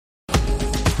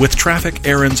With traffic,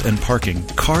 errands, and parking,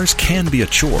 cars can be a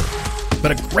chore. But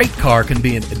a great car can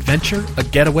be an adventure, a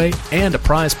getaway, and a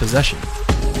prized possession.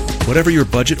 Whatever your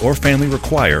budget or family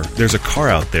require, there's a car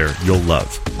out there you'll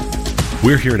love.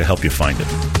 We're here to help you find it.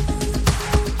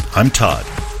 I'm Todd.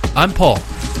 I'm Paul.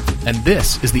 And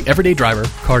this is the Everyday Driver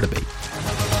Car Debate.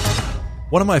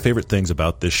 One of my favorite things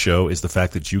about this show is the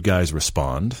fact that you guys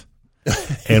respond.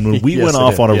 And when we Yes, went I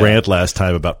off did, on a yeah. rant last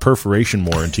time about perforation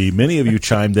warranty, many of you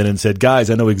chimed in and said, guys,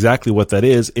 I know exactly what that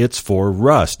is. It's for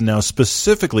rust. Now,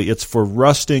 specifically, it's for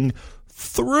rusting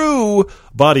through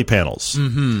body panels.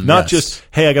 Not just,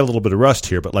 hey, I got a little bit of rust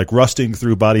here, but like rusting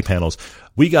through body panels.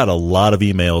 We got a lot of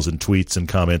emails and tweets and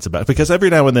comments about it because every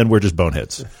now and then we're just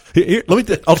boneheads.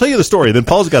 I'll tell you the story. Then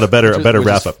Paul's got a better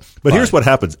wrap up. But here's what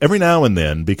happens every now and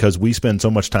then, because we spend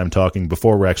so much time talking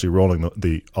before we're actually rolling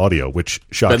the audio, which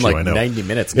shocks Been like you. I know 90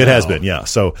 minutes. It has been, yeah.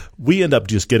 So we end up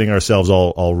just getting ourselves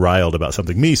all riled about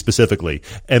something, me specifically,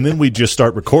 and then we just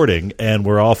start recording, and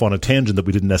we're off on a tangent that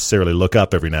we didn't necessarily look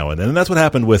up every now and then. And that's what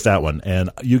happened with that one. And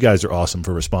you guys are awesome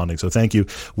for responding. So thank you.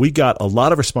 We got a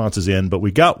lot of responses in, but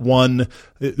we got one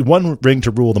ring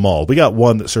to rule them all. We got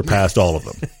one that surpassed all of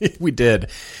them. We did.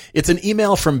 It's an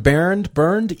email from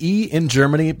Bernd E. in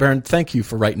Germany. Bernd, thank you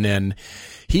for writing in.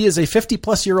 He is a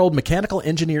 50-plus-year-old mechanical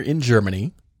engineer in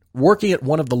Germany, working at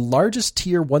one of the largest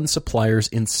Tier 1 suppliers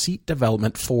in seat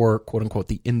development for, quote-unquote,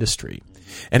 the industry.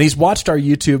 And he's watched our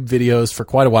YouTube videos for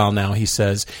quite a while now, he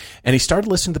says, and he started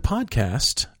listening to the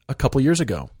podcast a couple years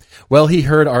ago. Well, he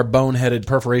heard our boneheaded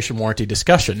perforation warranty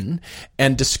discussion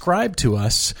and described to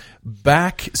us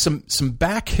some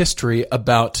back history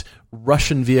about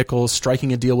Russian vehicles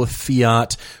striking a deal with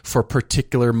Fiat for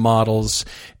particular models.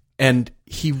 And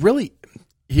he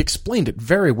explained it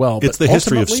very well. It's the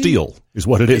history of steel is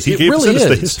what it is. He gave us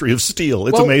the history of steel.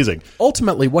 It's amazing.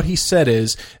 Ultimately, what he said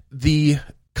is the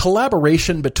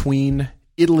collaboration between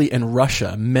Italy and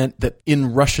Russia meant that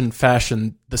in Russian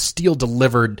fashion, the steel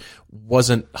delivered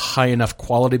wasn't high enough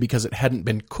quality because it hadn't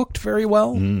been cooked very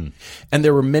well. And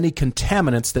there were many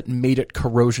contaminants that made it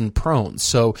corrosion prone.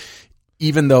 So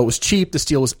even though it was cheap, the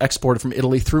steel was exported from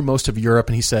Italy through most of Europe.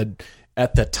 And he said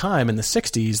at that time in the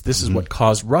 60s, this is what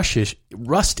caused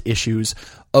rust issues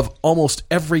of almost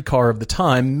every car of the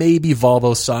time, maybe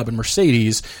Volvo, Saab, and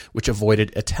Mercedes, which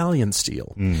avoided Italian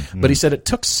steel. But he said it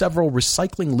took several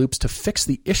recycling loops to fix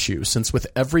the issue, since with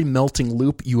every melting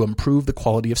loop, you improve the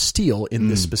quality of steel in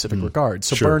this specific regard.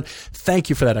 So, Bern, thank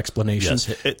you for that explanation.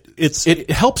 Yes,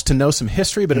 it helps to know some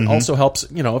history, but it also helps,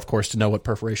 of course, to know what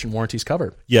perforation warranties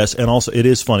cover. Yes, and also it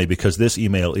is funny because this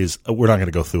email is, we're not going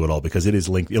to go through it all because it is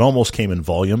linked. It almost came in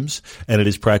volumes, and it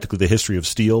is practically the history of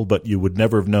steel, but you would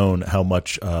never have known how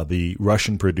much the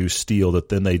Russian-produced steel that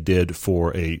then they did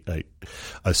for a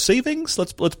savings.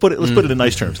 Let's put it in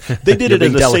nice terms. They did it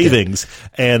as a savings,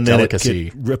 and then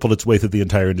it rippled its way through the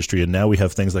entire industry. And now we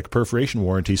have things like perforation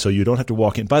warranty, so you don't have to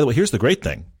walk in. By the way, here's the great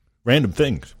thing: random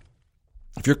things.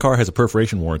 If your car has a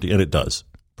perforation warranty, and it does,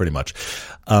 pretty much.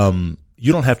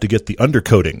 You don't have to get the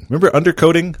undercoating. Remember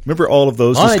undercoating? Remember all of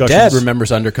those discussions? My dad remembers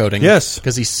undercoating. Yes.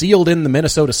 Because he sealed in the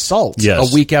Minnesota Salt a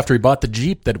week after he bought the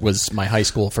Jeep that was my high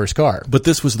school first car. But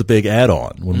this was the big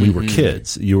add-on when we were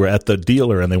kids. You were at the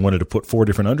dealer and they wanted to put 4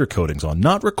 different undercoatings on.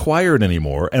 Not required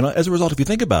anymore. And as a result, if you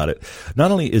think about it, not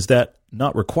only is that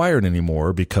not required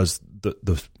anymore because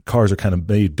the cars are kind of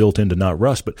built in to not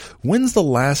rust, but when's the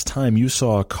last time you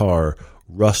saw a car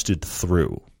rusted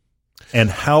through? And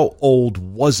how old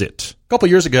was it? A couple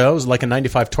years ago, it was like a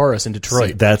 95 Taurus in Detroit.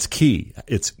 See, that's key.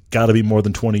 It's got to be more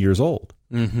than 20 years old.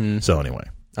 So anyway.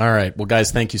 All right. Well,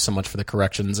 guys, thank you so much for the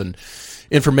corrections and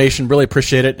information. Really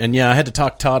appreciate it. And yeah, I had to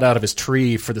talk Todd out of his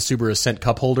tree for the Subaru Ascent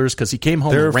cup holders because he came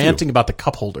home ranting about the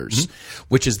cup holders,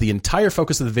 which is the entire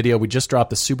focus of the video. We just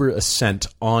dropped the Subaru Ascent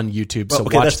on YouTube, so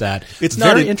watch that. It's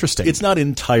very interesting. It's not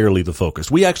entirely the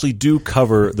focus. We actually do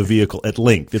cover the vehicle at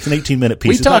length. It's an 18-minute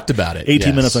piece. We talked about it.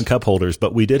 18 minutes on cup holders,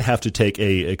 but we did have to take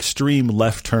a extreme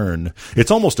left turn.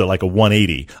 It's almost like a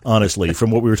 180, honestly,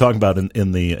 from what we were talking about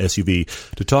in the SUV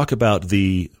to talk about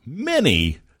the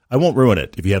many, I won't ruin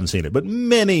it if you haven't seen it, but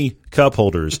many cup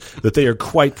holders that they are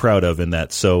quite proud of in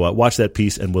that. So watch that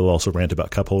piece, and we'll also rant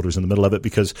about cup holders in the middle of it,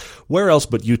 because where else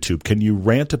but YouTube can you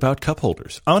rant about cup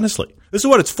holders? Honestly, this is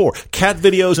what it's for. Cat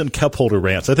videos and cup holder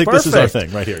rants. I think this is our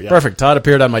thing right here. Yeah. Perfect. Todd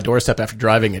appeared on my doorstep after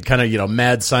driving it. Kind of,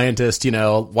 mad scientist,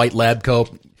 white lab coat.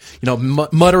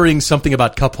 muttering something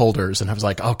about cup holders, and I was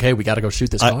like, okay, we got to go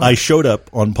shoot this car. I showed up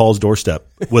on Paul's doorstep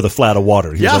with a flat of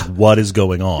water. He was like, what is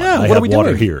going on? Yeah, I what have are we water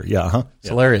doing? here. Yeah, huh? It's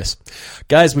hilarious.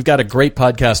 Guys, we've got a great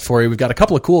podcast for you. We've got a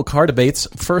couple of cool car debates.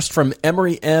 First from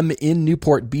Emery M. in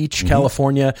Newport Beach,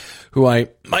 California, who I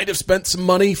might have spent some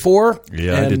money for.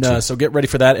 Yeah, I did too. So get ready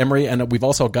for that, Emery. And we've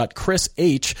also got Chris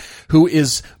H., who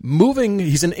is moving.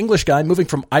 He's an English guy moving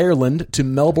from Ireland to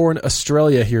Melbourne,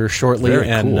 Australia here shortly. Very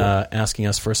and cool. Asking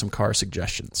us for some car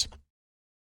suggestions.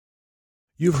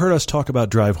 You've heard us talk about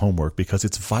drive homework because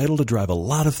it's vital to drive a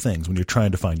lot of things when you're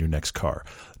trying to find your next car.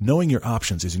 Knowing your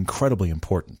options is incredibly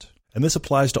important. And this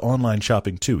applies to online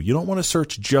shopping too. You don't want to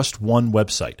search just one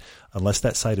website unless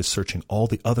that site is searching all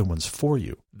the other ones for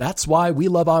you. That's why we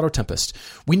love Auto Tempest.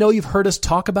 We know you've heard us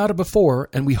talk about it before,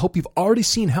 and we hope you've already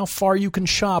seen how far you can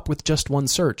shop with just one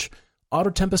search. Auto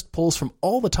Tempest pulls from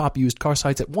all the top used car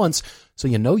sites at once, so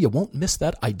you know you won't miss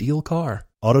that ideal car.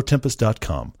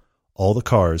 Autotempest.com. All the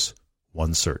cars,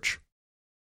 one search.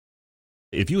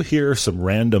 If you hear some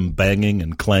random banging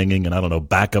and clanging and, I don't know,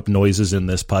 backup noises in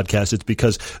this podcast, it's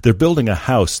because they're building a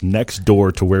house next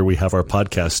door to where we have our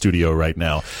podcast studio right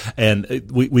now. And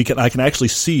I can actually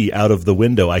see out of the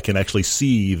window, I can actually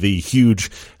see the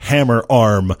huge hammer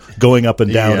arm going up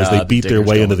and down as they beat their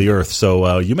way into the earth.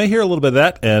 So you may hear a little bit of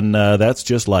that, and that's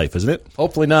just life, isn't it?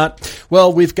 Hopefully not.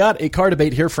 Well, we've got a car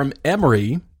debate here from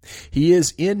Emery. He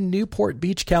is in Newport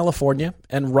Beach, California,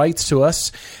 and writes to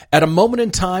us at a moment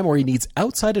in time where he needs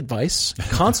outside advice,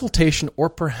 consultation, or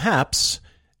perhaps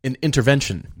an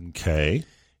intervention. Okay.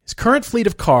 His current fleet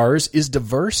of cars is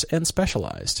diverse and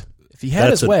specialized. If he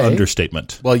had That's his way, an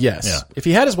understatement. Well, yes. Yeah. If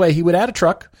he had his way, he would add a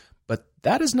truck, but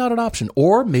that is not an option.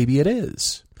 Or maybe it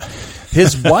is.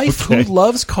 His wife, who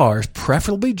loves cars,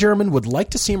 preferably German, would like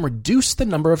to see him reduce the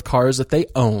number of cars that they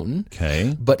own.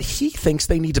 Okay. But he thinks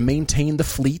they need to maintain the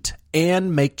fleet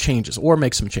and make changes, or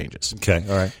make some changes. Okay,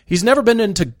 all right. He's never been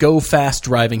into go-fast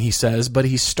driving, he says, but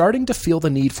he's starting to feel the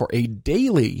need for a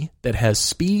daily that has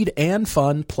speed and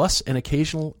fun, plus an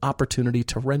occasional opportunity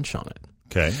to wrench on it.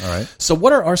 Okay, all right. So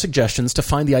what are our suggestions to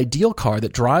find the ideal car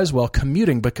that drives while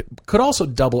commuting but could also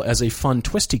double as a fun,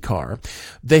 twisty car?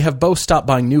 They have both stopped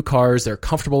buying new cars. They're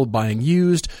comfortable buying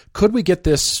used. Could we get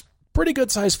this pretty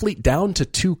good-sized fleet down to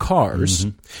 2 cars?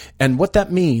 And what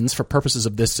that means for purposes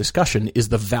of this discussion is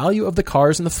the value of the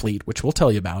cars in the fleet, which we'll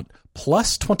tell you about,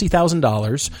 plus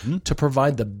 $20,000 to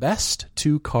provide the best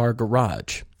 2-car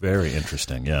garage. Very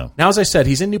interesting, yeah. Now, as I said,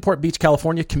 he's in Newport Beach,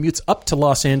 California, commutes up to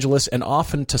Los Angeles and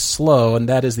often to SLO, and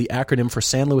that is the acronym for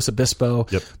San Luis Obispo,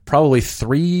 probably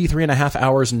 3.5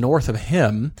 hours north of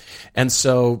him. And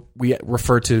so we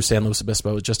refer to San Luis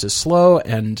Obispo just as SLO,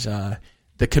 and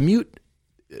the commute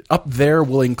up there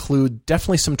will include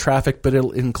definitely some traffic, but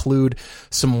it'll include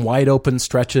some wide open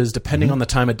stretches depending on the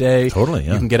time of day. Totally,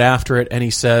 yeah. You can get after it. And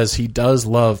he says he does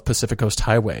love Pacific Coast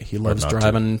Highway. He loves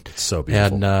driving. It's so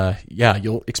beautiful. And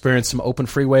you'll experience some open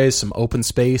freeways, some open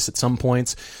space at some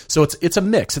points. So it's a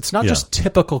mix. It's not just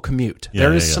typical commute.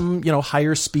 There is some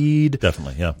here speed,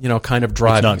 definitely, kind of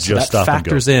driving. It's not just so that stop and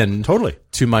factors go. in Totally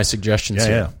to my suggestions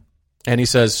here. Yeah. And he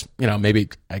says, maybe,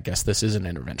 I guess this is an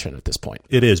intervention at this point.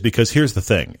 It is, because here's the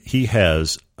thing. He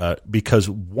has, because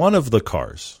one of the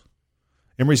cars,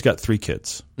 Emery's got 3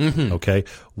 kids, okay?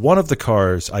 One of the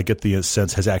cars, I get the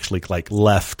sense, has actually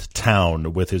left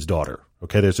town with his daughter,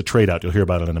 okay? There's a trade-out. You'll hear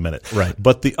about it in a minute. Right.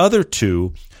 But the other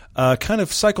 2 kind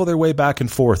of cycle their way back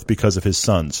and forth because of his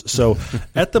sons. So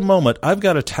at the moment, I've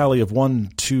got a tally of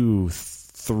 1, 2,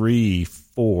 3,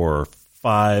 4,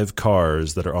 5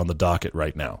 cars that are on the docket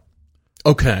right now.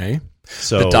 Okay.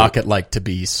 So the docket to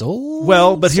be sold?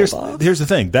 Well, but here's the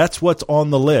thing. That's what's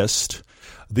on the list.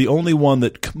 The only one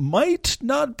that might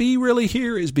not be really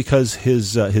here is because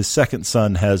his second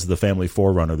son has the family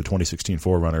 4Runner, the 2016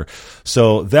 4Runner.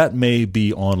 So that may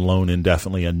be on loan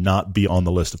indefinitely and not be on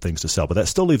the list of things to sell. But that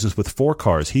still leaves us with 4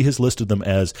 cars. He has listed them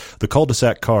as the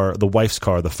cul-de-sac car, the wife's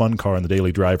car, the fun car, and the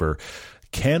daily driver.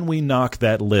 Can we knock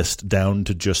that list down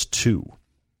to just 2?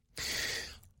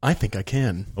 I think I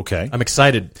can. Okay. I'm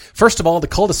excited. First of all, the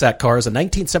cul-de-sac car is a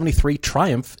 1973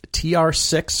 Triumph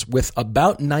TR6 with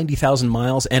about 90,000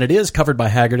 miles, and it is covered by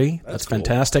Hagerty. That's cool.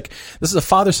 Fantastic. This is a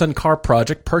father-son car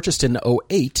project purchased in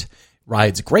 2008.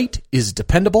 Rides great, is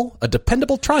dependable, a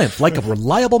dependable Triumph, like a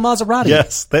reliable Maserati.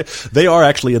 Yes, they are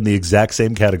actually in the exact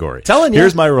same category. Telling you.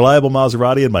 Here's my reliable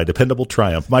Maserati and my dependable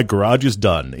Triumph. My garage is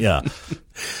done. Yeah.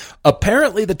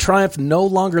 Apparently, the Triumph no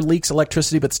longer leaks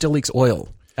electricity, but still leaks oil.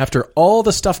 After all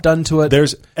the stuff done to it.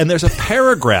 There's a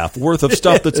paragraph worth of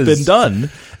stuff that's been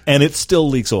done, and it still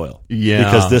leaks oil. Yeah.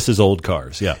 Because this is old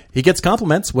cars. Yeah. He gets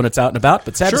compliments when it's out and about,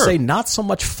 but sad to Sure. say, not so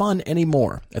much fun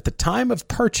anymore. At the time of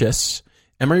purchase,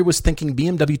 Emery was thinking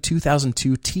BMW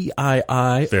 2002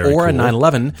 Tii Very or a cool.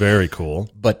 911, Very cool.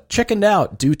 but chickened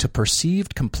out due to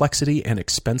perceived complexity and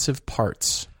expensive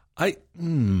parts.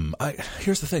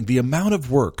 Here's the thing. The amount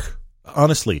of work,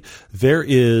 honestly, there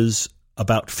is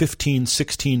about 15,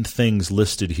 16 things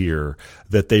listed here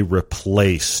that they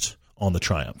replaced on the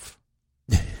Triumph.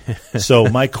 So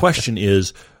my question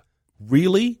is,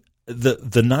 really?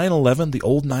 The 911, the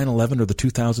old 911 or the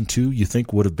 2002, you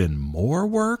think would have been more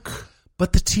work?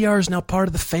 But the TR is now part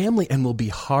of the family and will be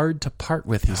hard to part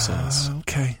with, he says.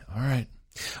 Okay. All right.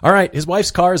 All right. His wife's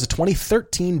car is a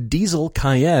 2013 diesel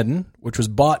Cayenne, which was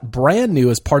bought brand new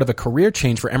as part of a career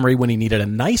change for Emery when he needed a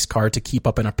nice car to keep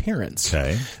up an appearance.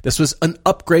 Okay. This was an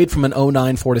upgrade from an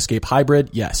 09 Ford Escape Hybrid.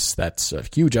 Yes, that's a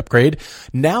huge upgrade.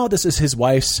 Now this is his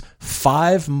wife's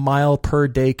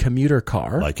 5-mile-per-day commuter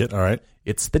car. Like it. All right.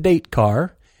 It's the date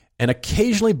car and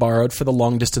occasionally borrowed for the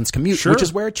long-distance commute, which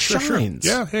is where it shines.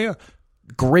 Sure. Yeah.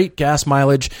 Great gas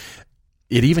mileage.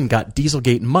 It even got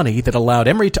Dieselgate money that allowed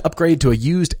Emery to upgrade to a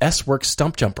used S-Works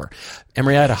stump jumper.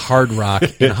 Emery, I had a Hard Rock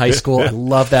in high school. I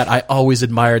love that. I always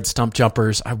admired stump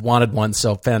jumpers. I wanted one,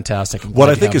 so fantastic. What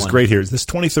I think is great here is this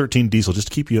 2013 diesel. Just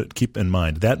keep in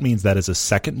mind, that means that is a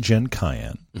second-gen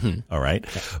Cayenne. Mm-hmm. All right?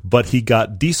 Okay. But he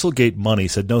got Dieselgate money,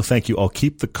 said, no, thank you. I'll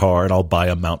keep the car, and I'll buy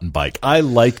a mountain bike. I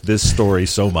like this story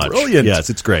so much. Brilliant. Yes,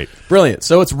 it's great. Brilliant.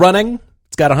 So it's running.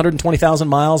 It's got 120,000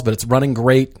 miles, but it's running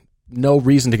great. No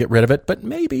reason to get rid of it, but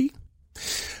maybe.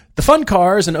 The fun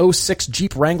car is an 06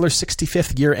 Jeep Wrangler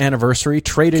 65th year anniversary,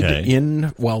 traded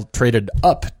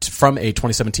up from a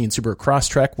 2017 Subaru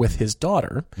Crosstrek with his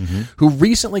daughter, who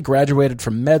recently graduated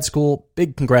from med school.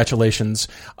 Big congratulations.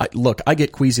 I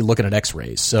get queasy looking at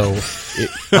x-rays. So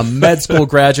a med school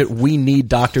graduate, we need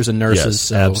doctors and nurses. Yes,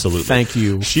 so absolutely. Thank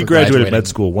you. She graduated med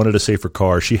school, wanted a safer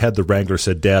car. She had the Wrangler,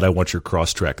 said, Dad, I want your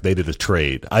Crosstrek. They did a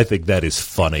trade. I think that is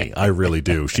funny. I really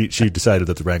do. She decided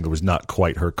that the Wrangler was not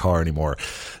quite her car anymore.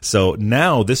 So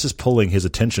now this is pulling his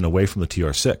attention away from the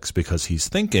TR6 because he's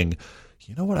thinking,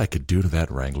 you know what I could do to that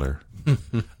Wrangler?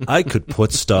 I could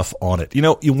put stuff on it. You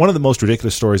know, one of the most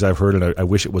ridiculous stories I've heard, and I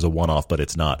wish it was a one-off, but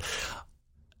it's not.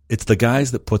 It's the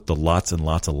guys that put the lots and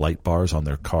lots of light bars on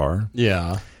their car.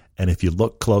 Yeah. And if you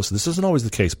look close, this isn't always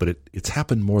the case, but it's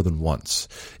happened more than once.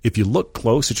 If you look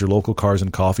close at your local Cars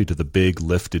and Coffee to the big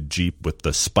lifted Jeep with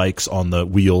the spikes on the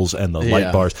wheels and the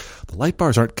light bars, the light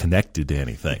bars aren't connected to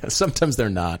anything. Sometimes they're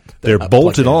not. They're not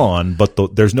bolted on,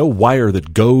 but there's no wire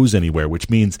that goes anywhere, which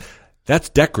means that's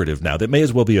decorative now. That may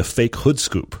as well be a fake hood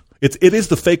scoop. It is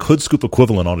the fake hood scoop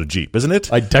equivalent on a Jeep, isn't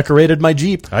it? I decorated my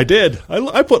Jeep. I did.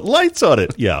 I put lights on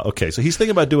it. Yeah, okay. So he's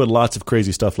thinking about doing lots of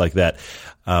crazy stuff like that.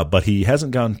 But he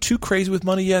hasn't gone too crazy with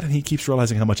money yet, and he keeps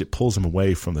realizing how much it pulls him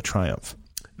away from the Triumph.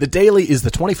 The Daily is the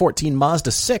 2014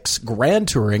 Mazda 6 Grand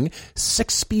Touring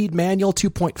 6-speed manual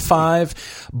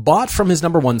 2.5, bought from his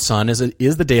number one son. Is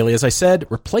the Daily, as I said,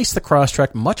 replaced the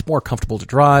Crosstrek, much more comfortable to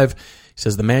drive. He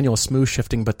says the manual is smooth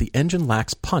shifting, but the engine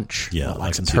lacks punch. Yeah, it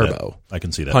lacks I can turbo. I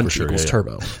can see that punch for sure. Equals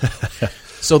turbo.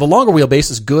 So the longer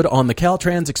wheelbase is good on the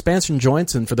Caltrans expansion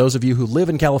joints, and for those of you who live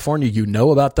in California, you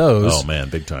know about those. Oh, man,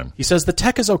 big time. He says the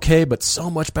tech is okay, but so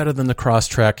much better than the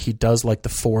Crosstrek. He does like the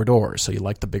 4 doors, so you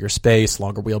like the bigger space,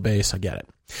 longer wheelbase. I get it.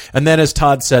 And then, as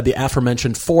Todd said, the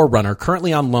aforementioned 4Runner,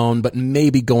 currently on loan, but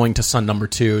maybe going to son number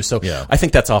 2. So I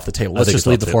think that's off the table. Let's just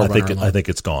leave the 4Runner alone. I think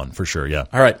it's gone for sure, yeah.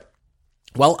 All right.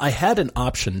 Well, I had an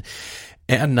option,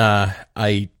 and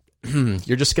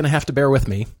you're just going to have to bear with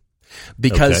me.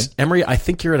 Because, Emery, I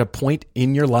think you're at a point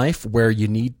in your life where you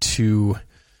need to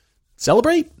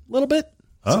celebrate a little bit.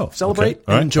 Oh, celebrate,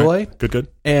 okay. Right, enjoy. Right. Good.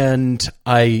 And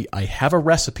I have a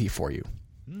recipe for you.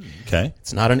 Okay.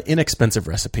 It's not an inexpensive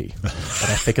recipe, but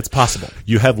I think it's possible.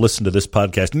 You have listened to this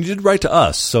podcast, and you did write to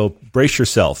us, so brace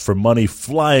yourself for money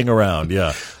flying around.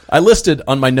 Yeah. I listed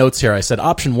on my notes here, I said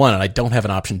option 1, and I don't have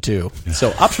an option 2.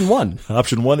 So option 1.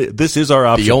 Option 1, this is our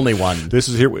option. The only one. This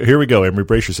is here we go, Emery,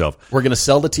 brace yourself. We're going to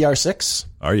sell the TR6.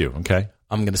 Are you? Okay.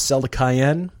 I'm going to sell the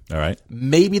Cayenne. All right.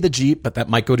 Maybe the Jeep, but that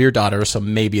might go to your daughter, so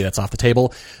maybe that's off the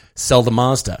table. Sell the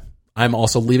Mazda. I'm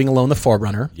also leaving alone the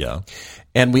 4Runner. Yeah.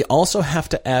 And we also have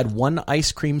to add 1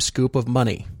 ice cream scoop of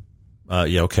money.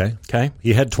 Yeah, okay. Okay.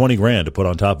 He had $20,000 to put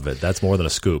on top of it. That's more than a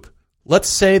scoop. Let's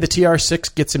say the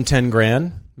TR6 gets him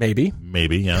 $10,000, maybe.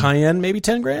 Maybe, yeah. Cayenne, maybe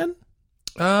 $10,000?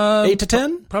 8 to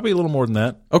 10? Probably a little more than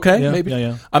that. Okay, yeah, maybe.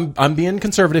 Yeah. I'm being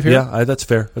conservative here. Yeah, that's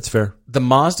fair. That's fair. The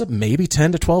Mazda, maybe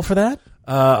 10 to 12 for that?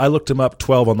 I looked him up,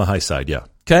 12 on the high side, yeah.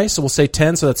 Okay, so we'll say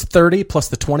 10, so that's 30 plus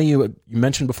the 20 you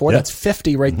mentioned before. Yep. That's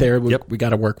 50 right there we got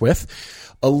to work with.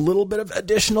 A little bit of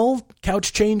additional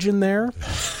couch change in there.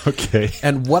 Okay.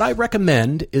 And what I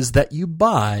recommend is that you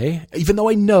buy, even though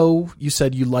I know you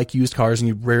said you like used cars and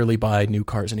you rarely buy new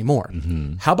cars anymore.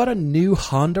 Mm-hmm. How about a new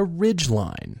Honda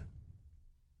Ridgeline?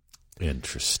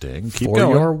 Interesting. Keep for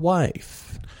going. your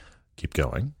wife. Keep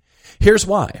going. Here's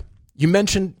why. You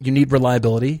mentioned you need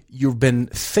reliability. You've been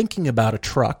thinking about a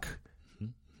truck.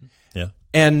 Yeah.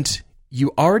 And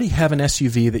you already have an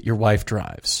SUV that your wife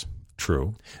drives.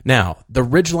 True. Now, the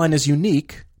Ridgeline is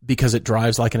unique because it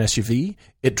drives like an SUV.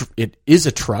 It is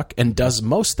a truck and does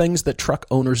most things that truck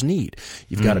owners need.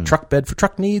 You've got a truck bed for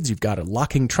truck needs. You've got a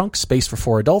locking trunk, space for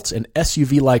 4 adults, an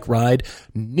SUV-like ride,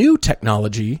 new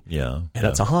technology, and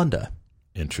it's a Honda.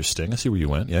 Interesting. I see where you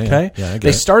went. Yeah. Okay. Yeah, I get they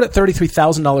it. start at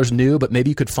 $33,000 new, but maybe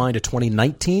you could find a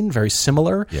 2019, very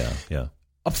similar. Yeah.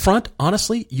 Up front,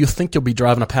 honestly, you think you'll be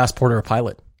driving a Passport or a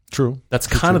Pilot. True. That's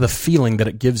kind of the feeling that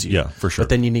it gives you. Yeah, for sure. But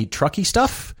then you need trucky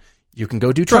stuff. You can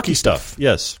go do trucky stuff.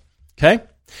 Yes. Okay.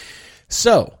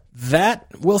 So that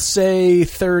we'll say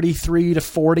 33 to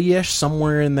 40-ish,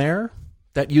 somewhere in there.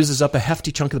 That uses up a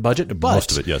hefty chunk of the budget. But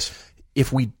most of it, yes.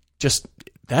 If we just,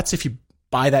 that's if you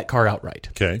buy that car outright.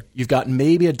 Okay. You've got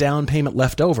maybe a down payment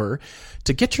left over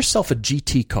to get yourself a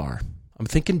GT car. I'm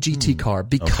thinking GT car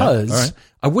because All right.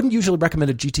 I wouldn't usually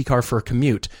recommend a GT car for a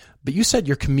commute, but you said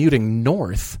you're commuting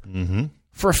north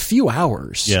for a few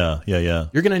hours. Yeah.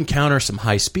 You're going to encounter some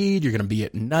high speed. You're going to be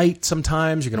at night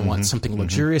sometimes. You're going to want something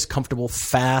luxurious, comfortable,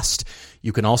 fast.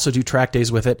 You can also do track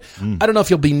days with it. I don't know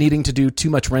if you'll be needing to do too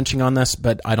much wrenching on this,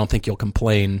 but I don't think you'll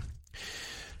complain.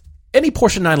 Any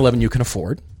Porsche 911 you can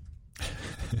afford.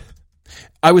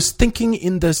 I was thinking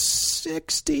in the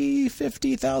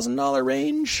 $50,000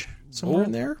 range. Somewhere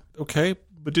in there. Okay.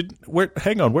 But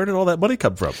hang on, where did all that money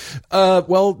come from?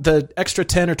 Well, the extra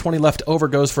 10 or 20 left over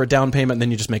goes for a down payment, and then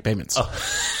you just make payments.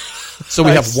 So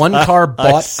we have one car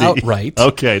bought outright.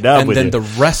 Okay, now I'm with then you. the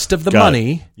rest of the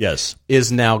money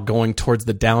is now going towards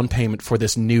the down payment for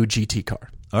this new GT car.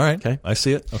 All right. Okay. I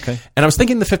see it. Okay. And I was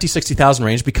thinking the 50, 60,000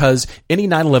 range because any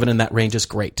 911 in that range is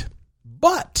great.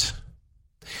 But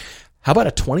how about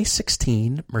a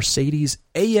 2016 Mercedes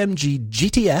AMG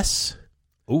GTS?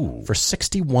 Ooh. For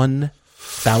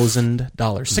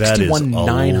 $61,000. That is a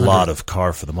lot of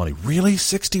car for the money. Really?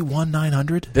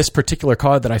 $61,900? This particular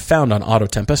car that I found on Auto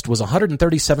Tempest was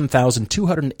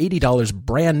 $137,280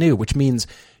 brand new, which means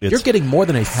you're getting more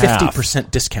than a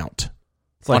 50% discount.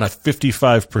 It's like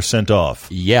 55% off.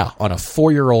 Yeah, on a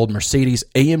 4-year-old Mercedes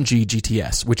AMG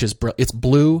GTS, which is it's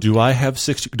blue. Do I have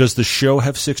 60? Does the show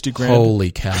have 60 grand? Holy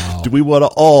cow. Do we want to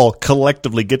all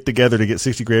collectively get together to get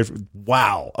 60 grand?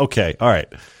 Wow. Okay. All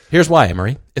right. Here's why,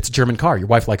 Emery. It's a German car. Your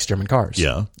wife likes German cars.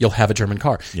 Yeah. You'll have a German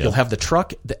car. Yeah. You'll have the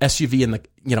truck, the SUV, and the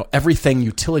everything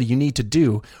utility you need to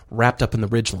do wrapped up in the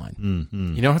Ridgeline.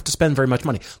 Mm-hmm. You don't have to spend very much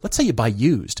money. Let's say you buy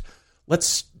used.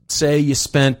 Let's say you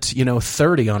spent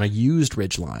 30 on a used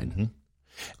Ridgeline,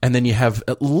 and then you have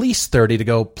at least 30 to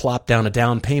go plop down a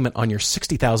down payment on your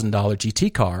 $60,000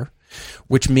 GT car,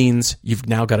 which means you've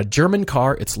now got a German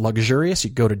car. It's luxurious.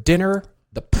 You go to dinner.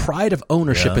 The pride of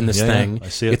ownership in this thing. I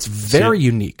see it. It's very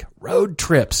unique. Road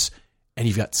trips, and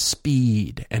you've got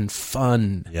speed and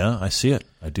fun. Yeah, I see it.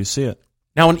 I do see it.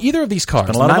 Now, on either of these cars,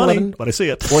 a lot of money, but I see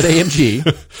it. or the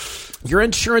AMG, your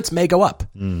insurance may go up,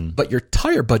 but your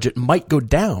tire budget might go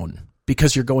down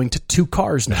because you're going to 2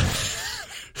 cars now.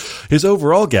 His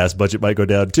overall gas budget might go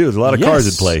down too. There's a lot of cars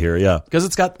in play here, yeah. Because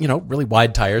it's got, really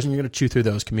wide tires and you're going to chew through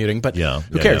those commuting. But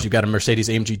who cares? Yeah. You've got a Mercedes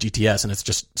AMG GTS and it's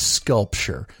just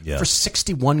sculpture. Yeah. For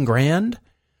 $61,000,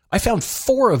 I found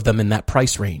 4 of them in that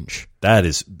price range.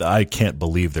 I can't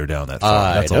believe they're down that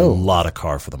far. That's a lot of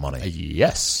car for the money.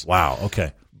 Yes. Wow,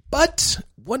 okay. But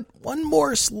one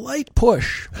more slight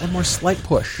push.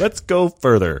 Let's go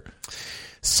further.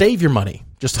 Save your money.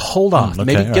 Just hold off. Okay,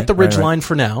 Maybe get the Ridgeline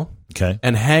for now. Okay.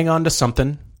 And hang on to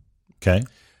something. Okay.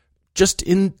 Just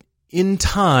in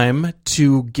time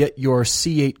to get your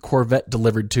C8 Corvette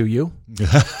delivered to you.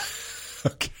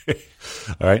 Okay.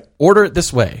 All right. Order it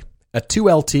this way. A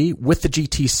 2LT with the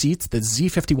GT seats, the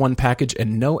Z51 package,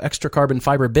 and no extra carbon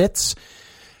fiber bits.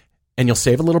 And you'll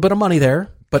save a little bit of money there,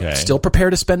 but still prepare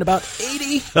to spend about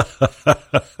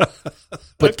 $80.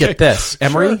 But get this,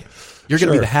 Emery, you're going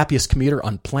to be the happiest commuter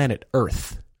on planet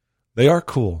Earth. They are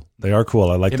cool. I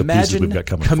like the pieces we've got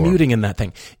coming commuting in that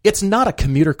thing. It's not a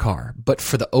commuter car, but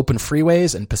for the open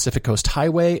freeways and Pacific Coast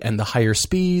Highway and the higher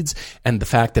speeds and the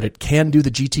fact that it can do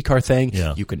the GT car thing,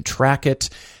 you can track it.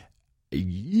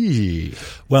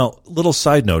 Well, little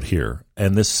side note here,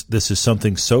 and this is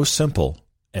something so simple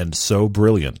and so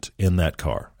brilliant in that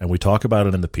car, and we talk about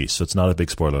it in the piece, so it's not a big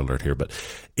spoiler alert here, but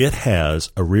it has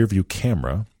a rear view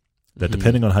camera that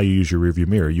depending on how you use your rearview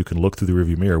mirror, you can look through the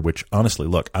rearview mirror, which honestly,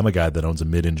 look, I'm a guy that owns a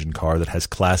mid-engine car that has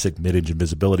classic mid-engine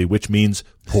visibility, which means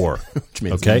poor. Which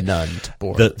means okay? none to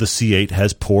poor. The C8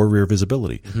 has poor rear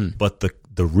visibility, but the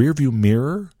rearview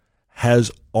mirror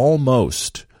has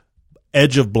almost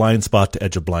edge of blind spot to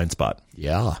edge of blind spot.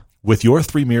 Yeah. With your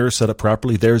 3 mirrors set up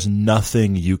properly, there's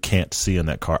nothing you can't see in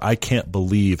that car. I can't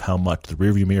believe how much the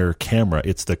rearview mirror camera,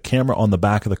 it's the camera on the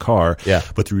back of the car,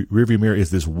 but the rearview mirror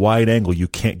is this wide angle you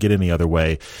can't get any other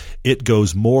way. It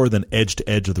goes more than edge to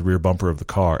edge of the rear bumper of the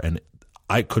car, and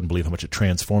I couldn't believe how much it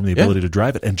transformed the ability to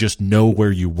drive it and just know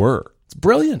where you were. It's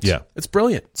brilliant. Yeah. It's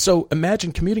brilliant. So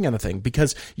imagine commuting on the thing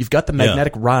because you've got the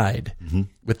magnetic ride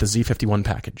with the Z51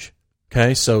 package.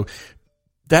 Okay, so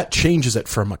that changes it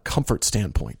from a comfort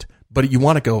standpoint. But you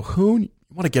want to go, you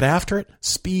want to get after it?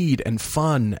 Speed and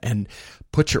fun and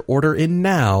put your order in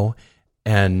now.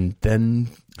 And then,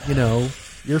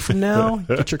 year from now,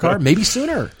 get your car, maybe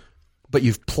sooner. But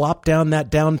you've plopped down that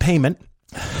down payment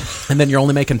and then you're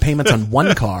only making payments on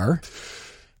one car.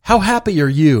 How happy are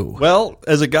you? Well,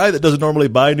 as a guy that doesn't normally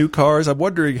buy new cars, I'm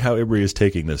wondering how Imre is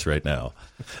taking this right now.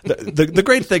 The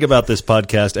great thing about this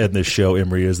podcast and this show,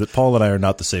 Imre, is that Paul and I are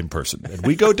not the same person, and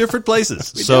we go different places.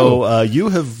 So you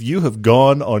have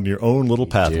gone on your own little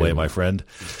pathway, my friend.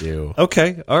 We do.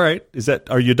 Okay, all right.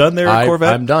 Are you done there,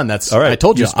 Corvette? I'm done. That's all right. I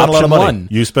told you. Spent a lot of money. 1.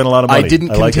 You spent a lot of money. I didn't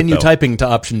continue typing to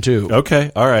option 2.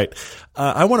 Okay, all right.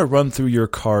 I want to run through your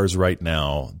cars right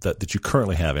now that you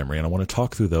currently have, Imre, and I want to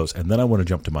talk through those, and then I want to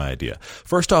jump to my idea.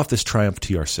 First off, this Triumph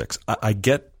TR6. I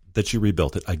get that you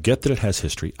rebuilt it. I get that it has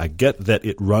history. I get that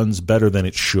it runs better than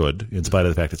it should, in spite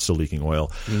of the fact it's still leaking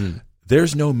oil.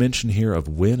 There's no mention here of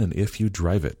when and if you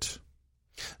drive it.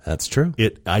 That's true.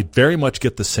 I very much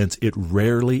get the sense it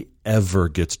rarely ever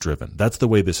gets driven. That's the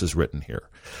way this is written here.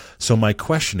 So my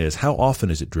question is, how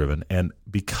often is it driven? And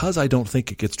because I don't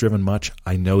think it gets driven much,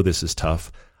 I know this is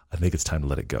tough. I think it's time to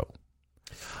let it go.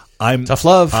 Tough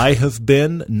love. I have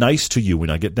been nice to you when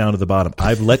I get down to the bottom.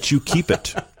 I've let you keep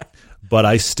it. But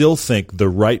I still think the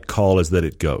right call is that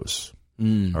it goes.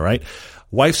 All right?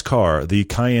 Wife's car, the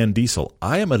Cayenne diesel.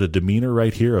 I am at a demeanor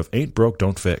right here of ain't broke,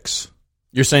 don't fix.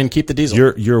 You're saying keep the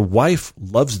diesel. Your wife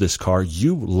loves this car.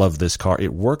 You love this car.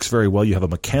 It works very well. You have a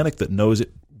mechanic that knows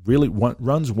it, really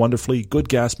runs wonderfully, good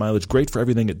gas mileage, great for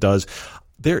everything it does.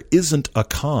 There isn't a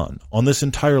con on this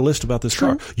entire list about this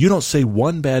car. You don't say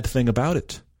one bad thing about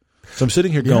it. So I'm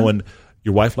sitting here going,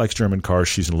 your wife likes German cars.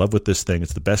 She's in love with this thing.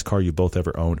 It's the best car you both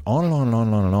ever owned. On and on and on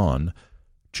and on and on.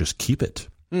 Just keep it.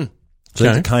 So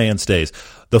the Cayenne stays.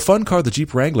 The fun car, the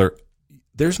Jeep Wrangler,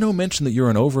 there's no mention that you're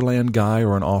an overland guy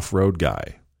or an off-road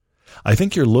guy. I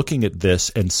think you're looking at this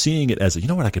and seeing it as, you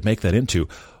know what, I could make that into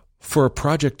for a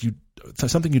project,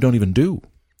 something you don't even do.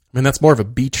 I mean, that's more of a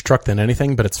beach truck than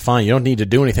anything, but it's fine. You don't need to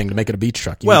do anything to make it a beach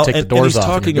truck. You take the doors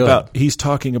off. He's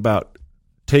talking about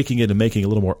taking it and making it a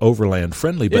little more overland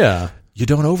friendly, but you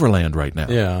don't overland right now.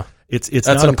 Yeah. It's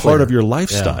not a part of your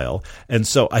lifestyle. Yeah. And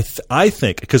so I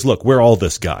think, because look, we're all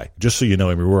this guy. Just so you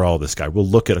know, we're all this guy. We'll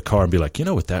look at a car and be like, you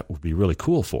know what that would be really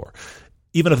cool for?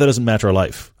 Even if that doesn't match our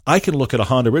life. I can look at a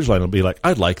Honda Ridgeline and be like,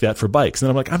 I'd like that for bikes. And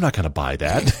then I'm like, I'm not going to buy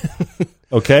that.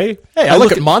 Okay? Hey, I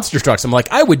look at monster trucks. I'm like,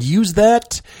 I would use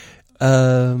that.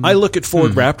 I look at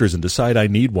Ford Raptors and decide I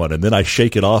need one, and then I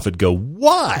shake it off and go,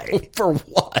 why? For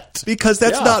what? Because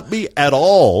that's not me at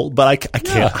all. But I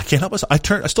can't help myself.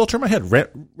 I still turn my head.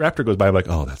 Raptor goes by. I'm like,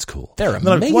 oh, that's cool. They're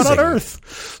amazing. Like, what on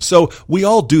earth? So we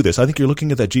all do this. I think you're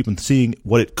looking at that Jeep and seeing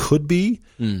what it could be,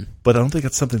 but I don't think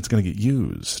it's something that's going to get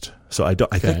used. So I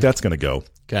think that's going to go.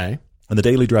 Okay. And the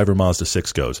Daily Driver Mazda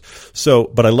 6 goes. So,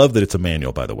 but I love that it's a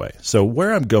manual, by the way. So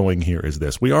where I'm going here is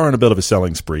this. We are on a bit of a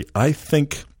selling spree. I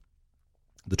think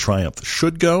the Triumph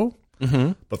should go,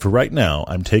 but for right now,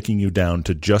 I'm taking you down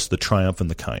to just the Triumph and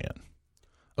the Cayenne.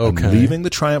 Okay. I'm leaving the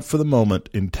Triumph for the moment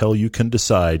until you can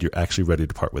decide you're actually ready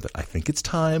to part with it. I think it's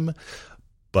time,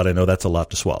 but I know that's a lot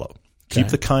to swallow. Keep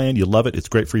the Cayenne. You love it. It's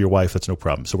great for your wife. That's no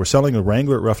problem. So we're selling the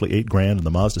Wrangler at roughly $8,000 and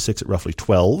the Mazda 6 at roughly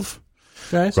 $12,000.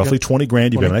 Okay, roughly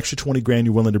 $20,000. You've got an extra $20,000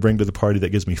 you're willing to bring to the party. That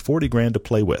gives me $40,000 to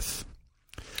play with.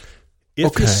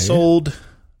 If you sold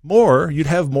more, you'd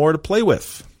have more to play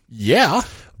with. Yeah.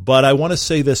 But I want to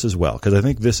say this as well, because I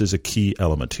think this is a key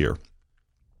element here.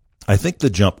 I think the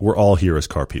jump, we're all here as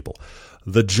car people.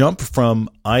 The jump from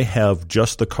I have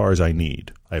just the cars I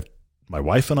need. I have my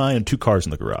wife and I and 2 cars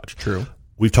in the garage. True.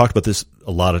 We've talked about this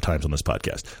a lot of times on this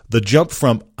podcast. The jump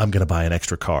from I'm going to buy an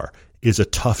extra car is a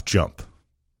tough jump.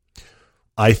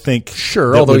 I think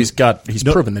Sure, although he's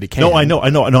proven that he can. No, I know.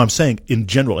 I'm saying in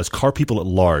general, as car people at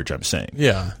large, I'm saying.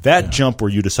 Yeah. That jump where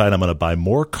you decide I'm going to buy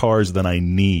more cars than I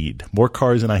need, more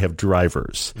cars than I have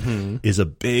drivers, is a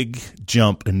big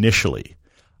jump initially.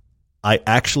 I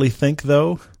actually think,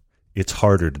 though, it's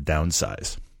harder to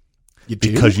downsize. You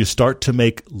do? Because you start to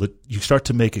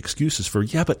make excuses for,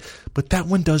 but that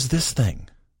one does this thing.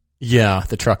 Yeah,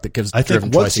 the truck that gives I think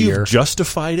driven once twice a year. you've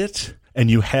justified it, and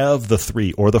you have the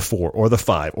 3 or the 4 or the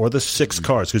 5 or the 6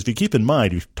 cars, because if you keep in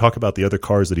mind, you talk about the other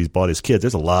cars that he's bought his kids,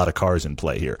 there's a lot of cars in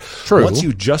play here. True. Once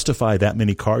you justify that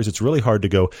many cars, it's really hard to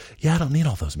go, I don't need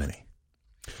all those many.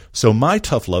 So my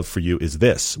tough love for you is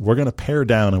this. We're going to pare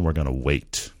down and we're going to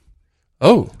wait.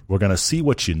 Oh. We're going to see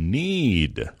what you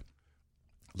need.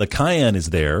 The Cayenne is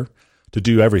there to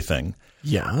do everything.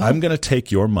 Yeah. I'm going to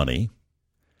take your money,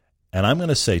 and I'm going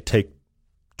to say take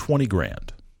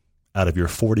 $20,000 out of your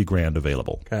 $40,000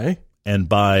 available. Okay. And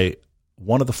buy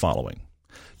one of the following.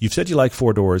 You've said you like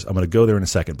 4 doors. I'm going to go there in a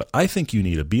second, but I think you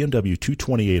need a BMW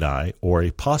 228i or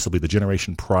possibly the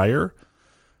generation prior,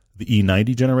 the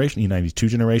E90 generation, E92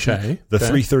 generation, the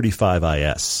 335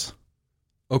 IS.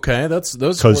 Okay, those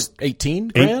what, 18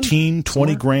 grand? 18,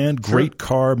 20 grand, great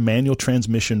car, manual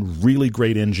transmission, really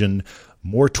great engine,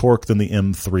 more torque than the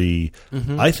M3.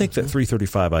 I think that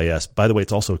 335 IS, by the way,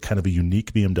 it's also kind of a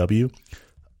unique BMW.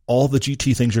 All the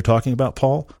GT things you're talking about,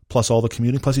 Paul, plus all the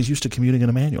commuting, plus he's used to commuting in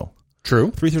a manual.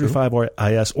 True. 335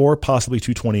 IS or possibly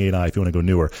 228i if you want to go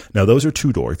newer. Now, those are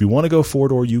 2-door. If you want to go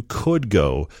 4-door, you could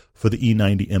go for the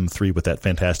E90 M3 with that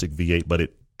fantastic V8, but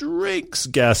it drinks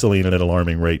gasoline at an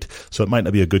alarming rate, so it might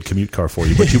not be a good commute car for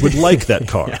you, but you would like that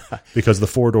car because the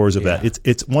 4 doors of that.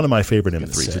 It's one of my favorite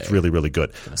M3s. It's really, really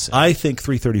good. I think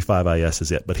 335 IS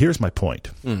is it, but here's my point.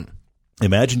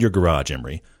 Imagine your garage,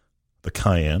 Emery, the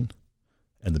Cayenne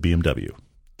and the BMW.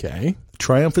 Okay.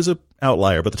 Triumph is an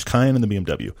outlier, but the Cayenne and the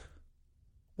BMW.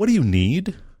 What do you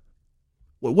need?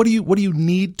 What do you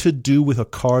need to do with a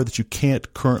car that you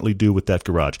can't currently do with that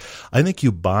garage? I think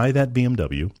you buy that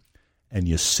BMW and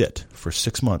you sit for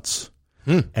 6 months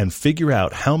and figure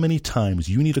out how many times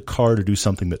you need a car to do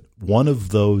something that one of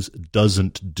those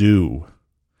doesn't do.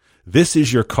 This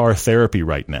is your car therapy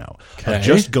right now. Okay.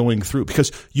 Just going through,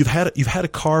 because you've had a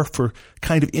car for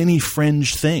kind of any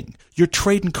fringe thing. You're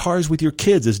trading cars with your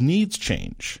kids as needs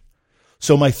change.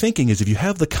 So my thinking is if you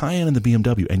have the Cayenne and the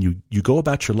BMW and you go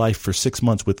about your life for 6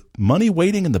 months with money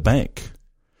waiting in the bank,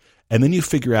 and then you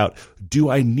figure out, do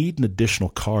I need an additional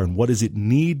car and what does it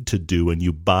need to do, and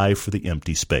you buy for the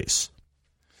empty space.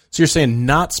 So you're saying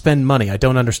not spend money. I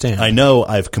don't understand. I know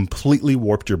I've completely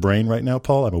warped your brain right now,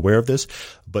 Paul. I'm aware of this,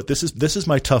 but this is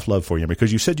my tough love for you,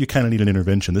 because you said you kind of need an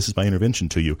intervention. This is my intervention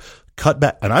to you. Cut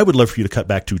back, and I would love for you to cut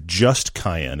back to just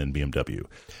Cayenne and BMW.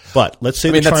 But let's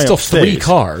say the Triumph that's still stays. 3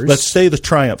 cars. Let's say the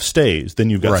Triumph stays, then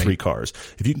you've got Right. 3 cars.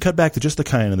 If you can cut back to just the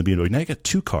Cayenne and the BMW, now you got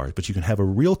 2 cars, but you can have a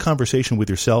real conversation with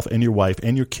yourself and your wife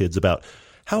and your kids about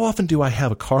how often do I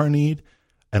have a car need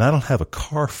and I don't have a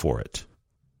car for it.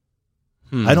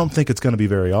 I don't think it's going to be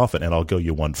very often. And I'll go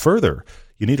you one further.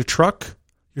 You need a truck?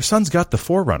 Your son's got the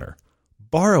 4Runner.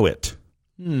 Borrow it.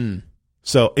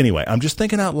 So anyway, I'm just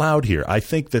thinking out loud here. I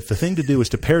think that the thing to do is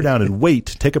to pare down and wait,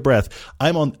 take a breath.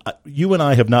 You and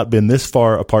I have not been this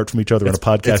far apart from each other on a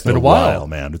podcast it's been in a while,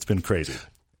 man. It's been crazy.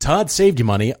 Todd saved you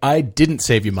money. I didn't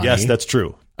save you money. Yes, that's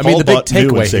true. I mean, Paul the big bought new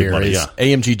and takeaway saved here money, is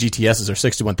AMG GTSs are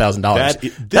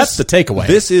 $61,000. That's the takeaway.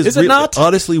 This is it not?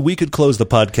 Honestly, we could close the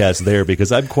podcast there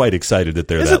because I'm quite excited that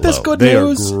they're Isn't that this low. good they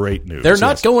news? Are great news. They're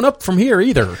not going up from here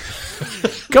either.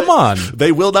 Come on.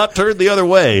 They will not turn the other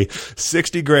way.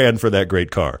 $60,000 for that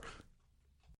great car.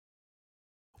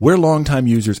 We're longtime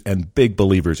users and big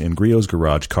believers in Griot's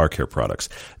Garage car care products.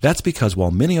 That's because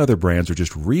while many other brands are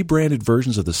just rebranded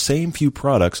versions of the same few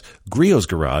products, Griot's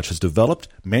Garage has developed,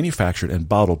 manufactured, and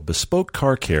bottled bespoke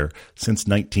car care since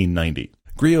 1990.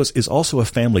 Griot's is also a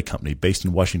family company based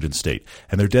in Washington State,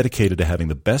 and they're dedicated to having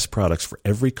the best products for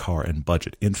every car and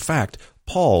budget. In fact,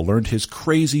 Paul learned his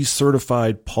crazy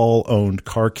certified Paul-owned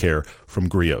car care from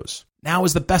Griot's. Now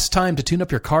is the best time to tune up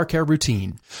your car care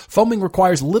routine. Foaming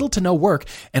requires little to no work,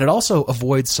 and it also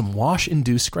avoids some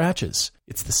wash-induced scratches.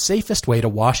 It's the safest way to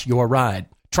wash your ride.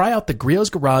 Try out the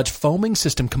Griot's Garage Foaming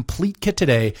System Complete Kit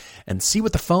today and see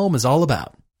what the foam is all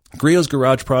about. Griot's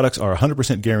Garage products are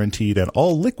 100% guaranteed, and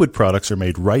all liquid products are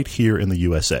made right here in the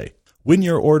USA. When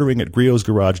you're ordering at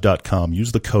griotsgarage.com,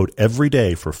 use the code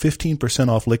EVERYDAY for 15%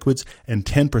 off liquids and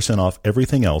 10% off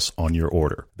everything else on your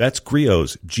order. That's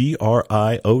Griot's,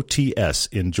 Griots.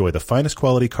 Enjoy the finest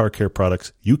quality car care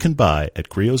products you can buy at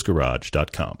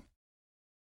griotsgarage.com.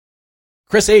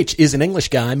 Chris H. is an English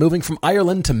guy moving from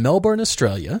Ireland to Melbourne,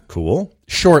 Australia. Cool.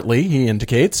 Shortly, he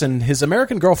indicates, and his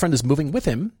American girlfriend is moving with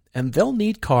him, and they'll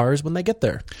need cars when they get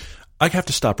there. I have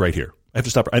to stop right here. I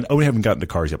know we haven't gotten to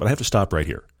cars yet, but I have to stop right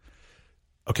here.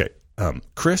 Okay,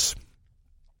 Chris,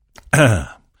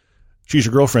 she's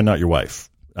your girlfriend, not your wife.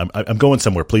 I'm going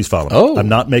somewhere. Please follow me. Oh. I'm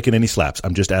not making any slaps.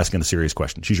 I'm just asking a serious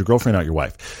question. She's your girlfriend, not your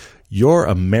wife. Your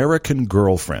American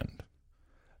girlfriend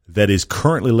that is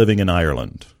currently living in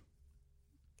Ireland,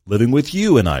 living with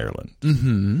you in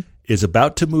Ireland, is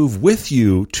about to move with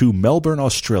you to Melbourne,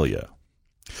 Australia.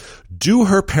 Do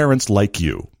her parents like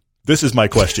you? This is my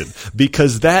question,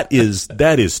 because that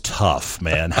is tough,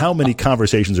 man. How many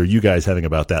conversations are you guys having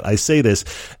about that? I say this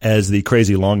as the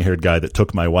crazy long-haired guy that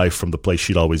took my wife from the place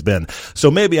she'd always been. So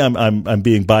maybe I'm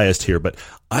being biased here, but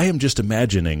I am just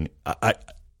imagining.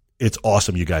 It's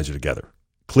awesome you guys are together.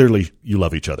 Clearly, you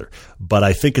love each other. But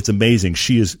I think it's amazing.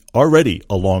 She is already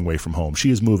a long way from home.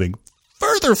 She is moving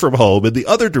further from home in the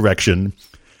other direction.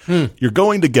 You're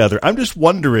going together. I'm just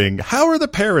wondering, how are the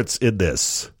parents in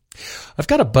this? I've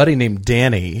got a buddy named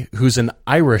Danny who's an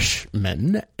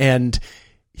Irishman, and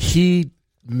he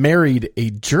married a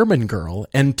German girl,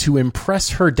 and to impress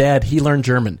her dad, he learned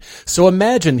German. So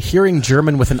imagine hearing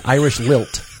German with an Irish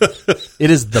lilt.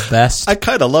 It is the best. I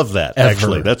kind of love that, ever.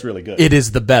 Actually. That's really good. It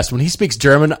is the best. When he speaks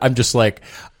German, I'm just like,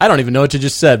 I don't even know what you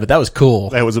just said, but that was cool.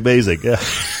 That was amazing. Yeah.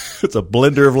 It's a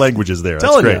blender of languages there.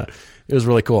 That's great. It was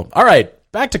really cool. All right,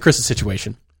 back to Chris's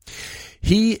situation.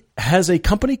 He has a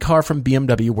company car from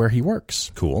BMW where he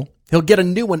works. Cool. He'll get a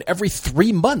new one every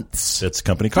 3 months. It's a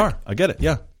company car. I get it.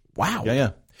 Yeah. Wow.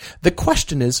 Yeah. The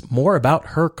question is more about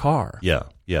her car. Yeah.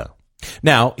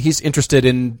 Now, he's interested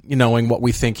in knowing what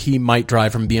we think he might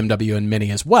drive from BMW and Mini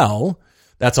as well.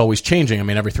 That's always changing. I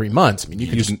mean, every 3 months. I mean,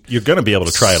 you're going to be able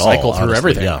to try it all. Cycle through honestly.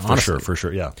 everything. Yeah, honestly. for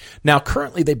sure. Yeah. Now,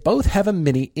 currently, they both have a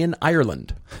Mini in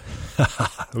Ireland.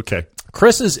 Okay.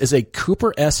 Chris's is a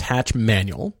Cooper S hatch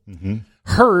manual.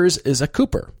 Hers is a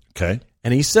Cooper. Okay.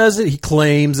 And he says he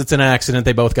claims it's an accident.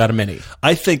 They both got a Mini.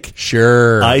 I think.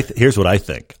 Sure. Here's what I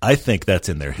think. I think that's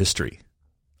in their history.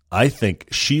 I think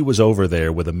she was over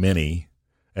there with a Mini,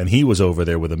 and he was over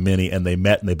there with a Mini, and they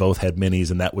met, and they both had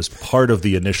Minis, and that was part of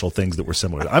the initial things that were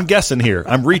similar. I'm guessing here.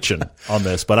 I'm reaching on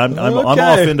this, but I'm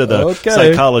off into the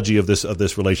psychology of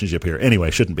this relationship here.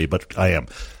 Anyway, shouldn't be, but I am.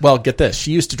 Well, get this.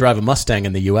 She used to drive a Mustang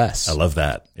in the U.S. I love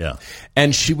that. Yeah.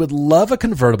 And she would love a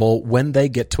convertible when they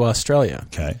get to Australia.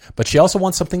 Okay. But she also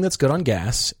wants something that's good on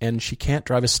gas, and she can't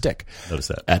drive a stick. Notice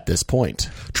that. At this point.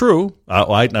 True.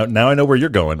 Now I know where you're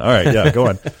going. All right. Yeah, go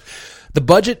on. The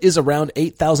budget is around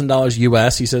 $8,000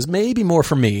 US. He says maybe more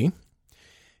for me.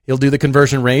 He'll do the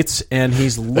conversion rates, and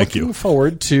he's looking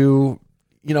forward to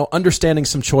understanding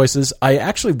some choices. I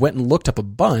actually went and looked up a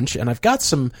bunch, and I've got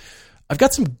some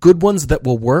good ones that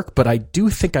will work, but I do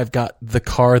think I've got the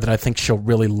car that I think she'll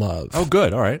really love. Oh,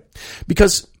 good. All right.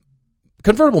 Because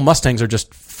convertible Mustangs are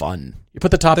just fun. You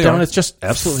put the top down, and it's just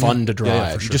fun to drive.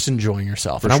 Yeah, sure. You're just enjoying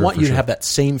yourself. And I want you to have that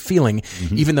same feeling,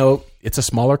 even though it's a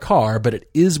smaller car, but it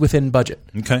is within budget.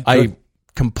 Okay. I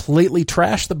completely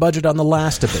trashed the budget on the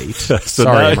last debate. So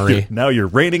Sorry, Marie. Now you're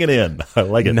reining it in. I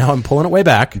like it. Now I'm pulling it way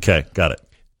back. Okay, got it.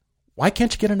 Why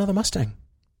can't you get another Mustang?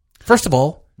 First of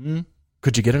all,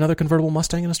 could you get another convertible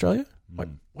Mustang in Australia?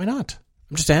 Why not?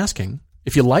 I'm just asking.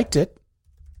 If you liked it,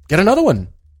 get another one.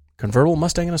 Convertible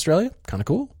Mustang in Australia? Kind of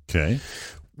cool. Okay.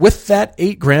 With that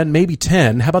 $8,000, maybe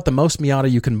 10, how about the most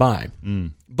Miata you can buy?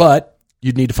 But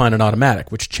you'd need to find an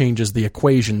automatic, which changes the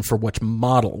equation for which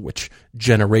model, which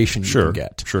generation you can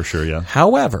get. Sure, yeah.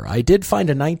 However, I did find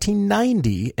a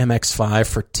 1990 MX-5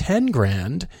 for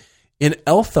 $10,000 in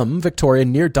Eltham, Victoria,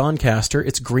 near Doncaster.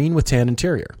 It's green with tan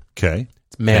interior. Okay.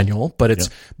 It's manual, but it's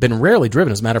been rarely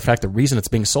driven. As a matter of fact, the reason it's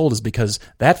being sold is because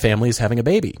that family is having a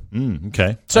baby.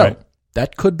 Okay. So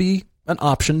that could be an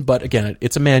option, but again,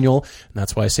 it's a manual, and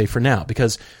that's why I say for now,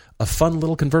 because a fun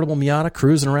little convertible Miata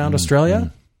cruising around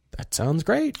Australia, that sounds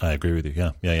great. I agree with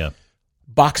you. Yeah.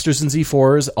 Boxsters and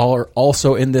Z4s are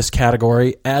also in this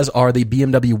category, as are the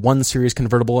BMW 1 Series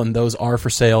convertible, and those are for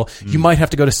sale. You might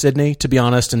have to go to Sydney, to be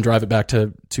honest, and drive it back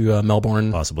to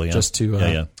Melbourne. Possibly, yeah.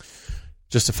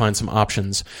 Just to find some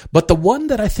options. But the one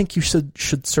that I think you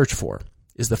should search for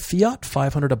is the Fiat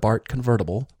 500 Abarth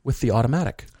convertible with the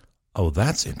automatic. Oh,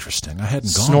 that's interesting. I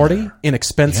hadn't gone Snorty, there.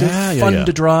 inexpensive, fun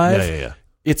to drive. Yeah.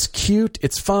 It's cute.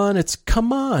 It's fun. It's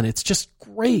just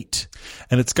great.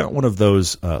 And it's got one of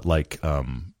those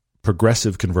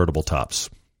progressive convertible tops.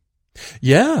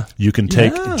 Yeah. You can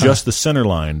take just the center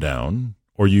line down,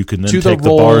 or you can then To take the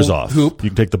the bars roll off. hoop.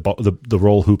 You can take the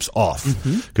roll hoops off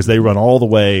because they run all the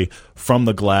way from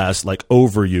the glass, like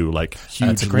over you, like huge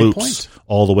That's a great loops point.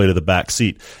 all the way to the back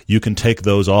seat. You can take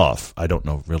those off. I don't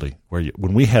know really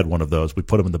when we had one of those, we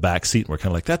put them in the back seat and we're kind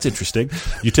of like, that's interesting.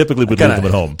 You typically would leave them at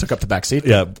home. Took up the back seat.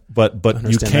 Yeah, but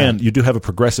you do have a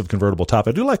progressive convertible top.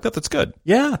 I do like that. That's good.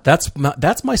 Yeah,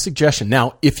 that's my suggestion.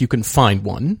 Now, if you can find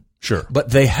one. Sure. But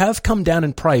they have come down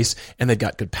in price, and they've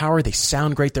got good power. They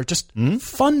sound great. They're just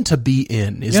fun to be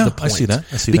in, is the point. I see that.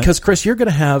 Because, Chris, you're going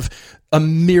to have a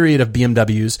myriad of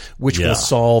BMWs, which will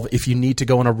solve if you need to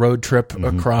go on a road trip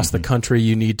across the country,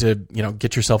 you need to,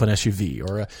 get yourself an SUV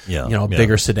or a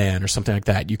bigger sedan or something like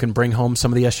that. You can bring home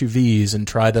some of the SUVs and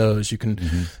try those. You can,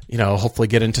 hopefully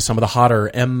get into some of the hotter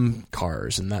M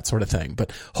cars and that sort of thing.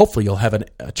 But hopefully you'll have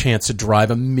a chance to drive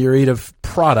a myriad of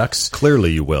products.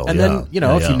 Clearly you will. And then,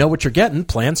 if you know what you're getting,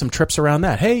 plan some trips around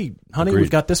that. Hey, honey, we've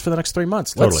got this for the next 3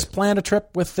 months. Let's plan a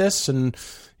trip with this and,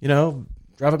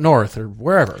 drive up north or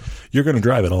wherever. You're going to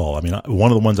drive it all. I mean, one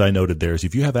of the ones I noted there is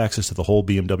if you have access to the whole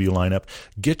BMW lineup,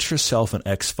 get yourself an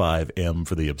X5M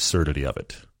for the absurdity of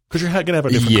it. Because you're going to have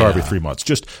a different car every 3 months.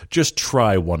 Just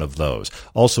try one of those.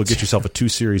 Also, get yourself a 2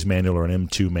 Series manual or an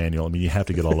M2 manual. I mean, you have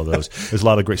to get all of those. There's a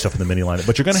lot of great stuff in the Mini lineup.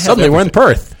 But you're going to have Suddenly we're in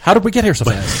Perth. How did we get here so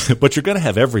fast? But you're going to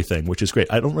have everything, which is great.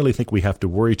 I don't really think we have to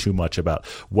worry too much about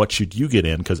what should you get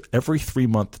in because every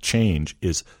 3-month change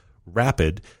is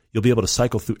rapid. You'll be able to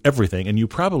cycle through everything, and you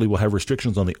probably will have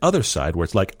restrictions on the other side where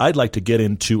it's like, I'd like to get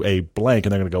into a blank,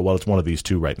 and they're going to go, well, it's one of these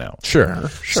two right now. Sure.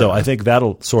 So I think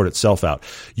that'll sort itself out.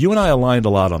 You and I aligned a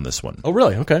lot on this one. Oh,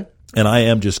 really? Okay. And I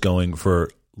am just going for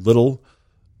little,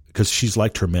 because she's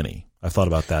liked her Mini. I thought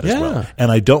about that as well.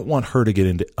 And I don't want her to get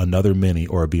into another Mini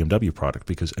or a BMW product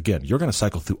because, again, you're going to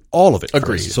cycle through all of it.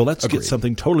 Agreed. So let's get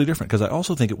something totally different because I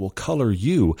also think it will color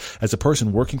you as a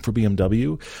person working for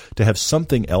BMW to have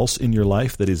something else in your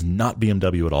life that is not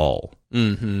BMW at all.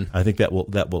 Mm-hmm. I think that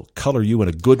will color you in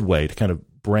a good way to kind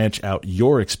of branch out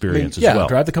your experience as well. Yeah,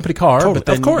 drive the company car, Totally. but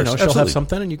then of course, she'll have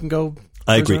something and you can go.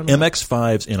 I agree.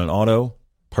 MX-5s in an auto,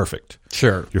 perfect.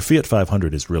 Sure. Your Fiat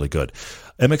 500 is really good.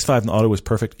 MX-5 in the auto is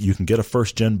perfect. You can get a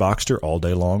first-gen Boxster all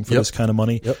day long for this kind of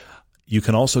money. Yep. You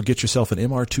can also get yourself an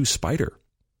MR2 Spider.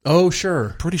 Oh,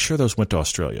 sure. Pretty sure those went to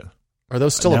Australia. Are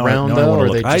those still around, though, or are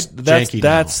they just janky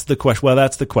That's the question. Well,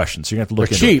 that's the question. So you're going to have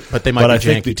to look They're into cheap, but they might be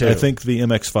janky, too. I think the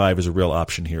MX-5 is a real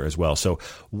option here as well. So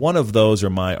one of those are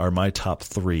my top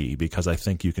three because I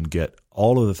think you can get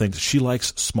all of the things. She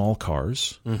likes small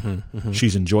cars.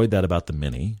 She's enjoyed that about the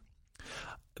Mini.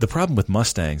 The problem with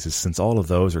Mustangs is since all of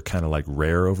those are kind of like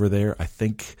rare over there, I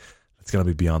think it's going to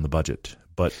be beyond the budget.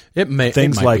 But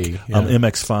things like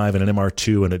MX-5 and an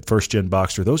MR2 and a first-gen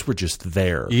Boxster, those were just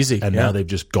there. Easy. And now they've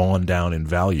just gone down in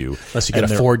value. Unless you get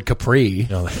a Ford Capri.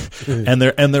 And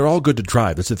they're all good to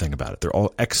drive. That's the thing about it. They're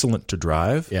all excellent to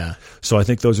drive. Yeah. So I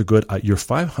think those are good. Your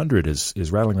 500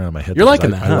 is rattling around my head. You're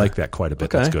liking that, I like that quite a bit.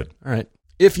 Okay. That's good. All right.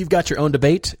 If you've got your own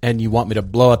debate and you want me to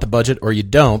blow out the budget or you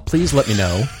don't, please let me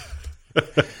know.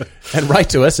 And write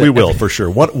to us. We will, for sure.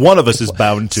 One of us is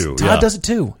bound to. Todd does it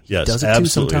too. Yes, does it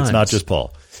absolutely. Too sometimes. It's not just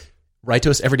Paul. Write to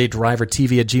us,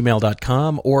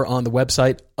 everydaydrivertv@gmail.com, or on the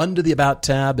website under the About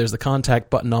tab. There's the contact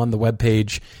button on the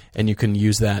webpage, and you can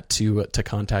use that to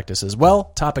contact us as well.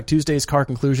 Topic Tuesdays, car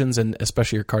conclusions, and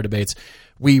especially your car debates.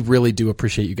 We really do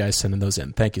appreciate you guys sending those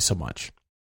in. Thank you so much.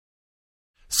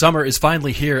 Summer is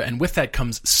finally here, and with that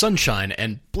comes sunshine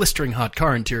and blistering hot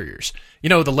car interiors. You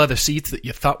know, the leather seats that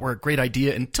you thought were a great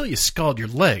idea until you scald your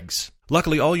legs.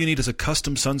 Luckily, all you need is a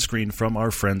custom sunscreen from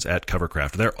our friends at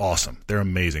Covercraft. They're awesome. They're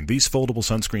amazing. These foldable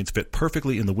sunscreens fit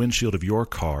perfectly in the windshield of your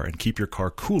car and keep your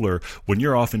car cooler when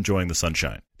you're off enjoying the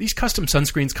sunshine. These custom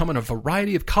sunscreens come in a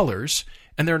variety of colors,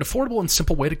 and they're an affordable and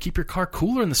simple way to keep your car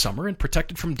cooler in the summer and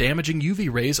protected from damaging UV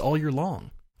rays all year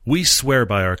long. We swear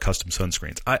by our custom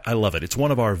sunscreens. I love it. It's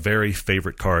one of our very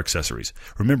favorite car accessories.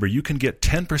 Remember, you can get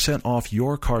 10% off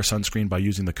your car sunscreen by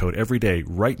using the code EVERYDAY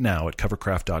right now at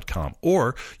covercraft.com,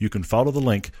 or you can follow the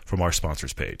link from our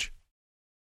sponsors page.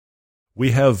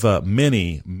 We have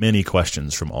many, many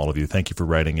questions from all of you. Thank you for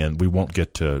writing in. We won't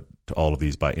get to all of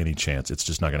these by any chance. It's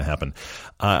just not going to happen.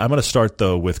 I'm going to start,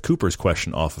 though, with Cooper's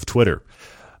question off of Twitter.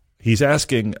 He's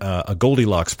asking a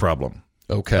Goldilocks problem.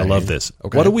 Okay. I love this.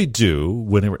 Okay. What do we do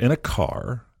when we're in a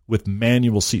car with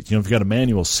manual seats? You know, if you've got a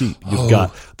manual seat, you've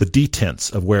got the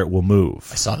detents of where it will move.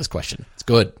 I saw this question. It's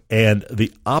good. And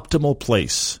the optimal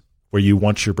place where you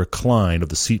want your recline of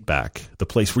the seat back, the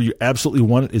place where you absolutely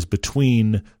want it is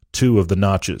between two of the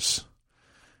notches.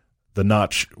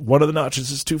 One of the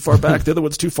notches is too far back. The other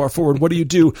one's too far forward. What do you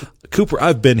do? Cooper,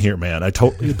 I've been here, man. I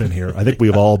totally have been here. I think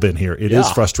we've all been here. It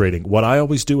is frustrating. What I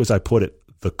always do is I put it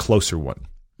the closer one.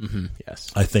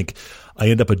 Yes. I think I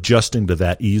end up adjusting to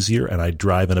that easier, and I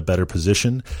drive in a better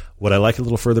position. Would I like it a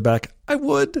little further back? I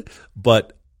would,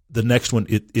 but the next one,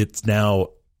 it's now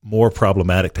more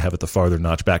problematic to have it the farther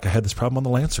notch back. I had this problem on the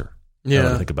Lancer. Yeah. Now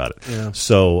that I think about it. Yeah.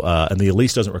 So, and the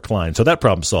Elise doesn't recline. So that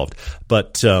problem solved.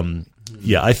 But,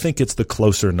 yeah, I think it's the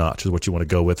closer notch is what you want to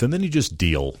go with. And then you just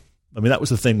deal. I mean, that was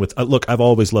the thing with, look, I've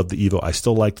always loved the Evo. I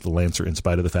still liked the Lancer in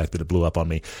spite of the fact that it blew up on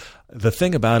me. The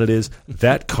thing about it is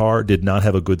that car did not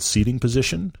have a good seating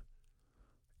position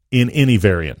in any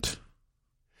variant.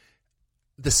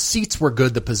 The seats were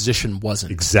good. The position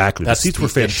wasn't. Exactly. That's the seats were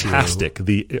fantastic. issue.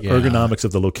 The ergonomics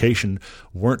of the location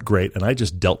weren't great, and I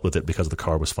just dealt with it because the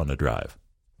car was fun to drive.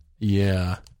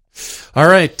 Yeah. All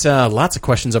right. Lots of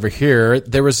questions over here.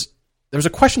 There was a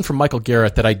question from Michael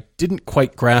Garrett that I didn't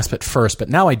quite grasp at first, but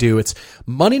now I do. It's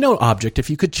money no object. If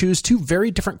you could choose two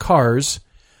very different cars,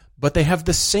 but they have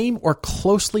the same or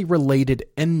closely related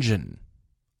engine,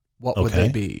 what would they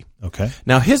be? Okay.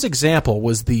 Now, his example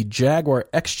was the Jaguar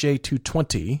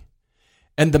XJ220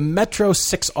 and the Metro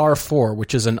 6R4,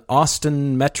 which is an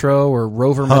Austin Metro or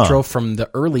Rover Metro from the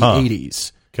early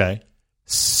 80s. Okay.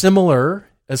 Similar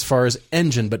as far as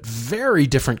engine, but very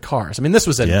different cars. I mean, this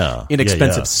was an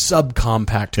inexpensive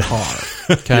subcompact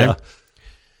car. Okay. Yeah.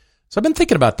 So I've been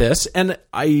thinking about this, and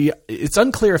it's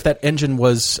unclear if that engine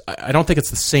was, I don't think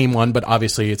it's the same one, but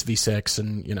obviously it's V6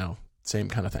 and, same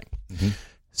kind of thing. Mm-hmm.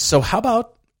 So how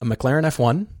about a McLaren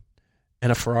F1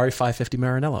 and a Ferrari 550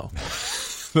 Maranello?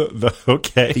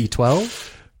 Okay.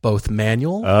 V12, both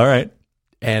manual. All right.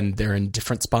 And they're in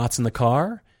different spots in the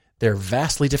car. They're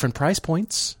vastly different price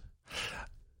points.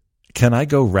 Can I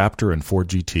go Raptor and Ford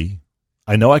GT?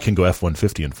 I know I can go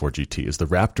F-150 and Ford GT. Is the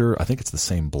Raptor, I think it's the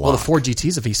same block. Well, the Ford GT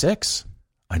is a V6.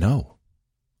 I know.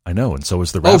 And so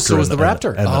is the Raptor. Oh, so is the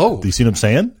Raptor. Do you see what I'm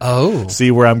saying? Oh.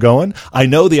 See where I'm going? I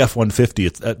know the F-150,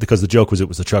 it's, because the joke was it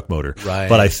was a truck motor. Right.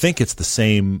 But I think it's the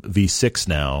same V6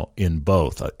 now in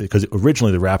both. Because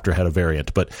originally the Raptor had a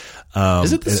variant, but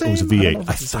is it the same? It was a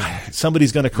V8.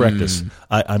 Somebody's going to correct us.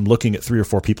 I'm looking at 3 or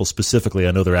 4 people specifically.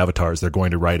 I know their avatars they're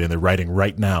going to write in. They're writing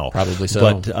right now. Probably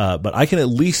so. But I can at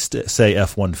least say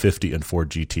F-150 and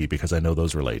Ford GT because I know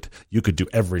those relate. You could do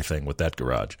everything with that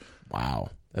garage.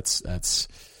 Wow. That's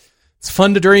it's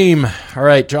fun to dream. All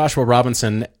right, Joshua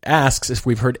Robinson asks if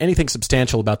we've heard anything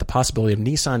substantial about the possibility of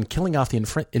Nissan killing off the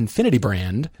Infiniti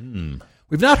brand.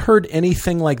 We've not heard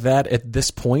anything like that at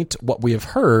this point. What we have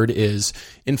heard is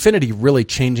Infiniti really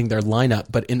changing their lineup,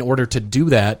 but in order to do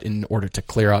that, in order to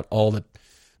clear out all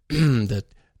the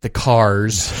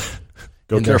cars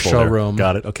in their showroom.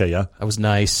 Got it. Okay, yeah. That was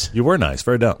nice. You were nice.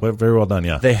 Very well done,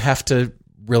 yeah. They have to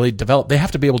really develop. They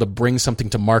have to be able to bring something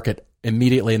to market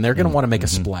immediately, and they're going to want to make a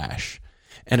splash.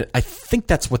 And I think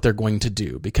that's what they're going to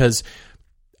do, because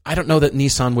I don't know that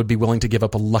Nissan would be willing to give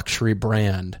up a luxury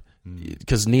brand,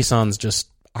 because Nissans just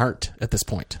aren't at this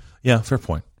point. Yeah, fair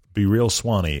point. Be Real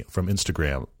Swanee from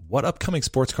Instagram. What upcoming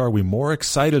sports car are we more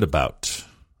excited about?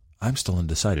 I'm still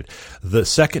undecided. The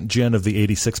second gen of the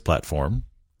 86 platform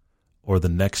or the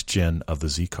next gen of the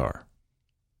Z car?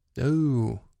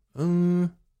 The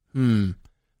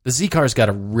Z car's got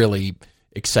to really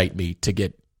excite me to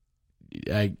get.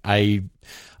 I'm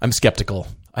skeptical.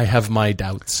 I have my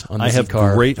doubts on the Z car. I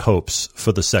have great hopes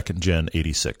for the second gen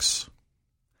 86.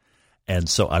 And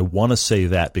so I want to say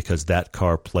that because that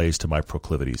car plays to my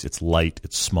proclivities. It's light,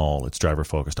 it's small, it's driver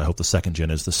focused. I hope the second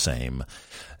gen is the same.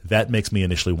 That makes me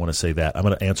initially want to say that. I'm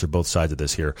going to answer both sides of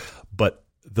this here. But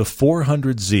the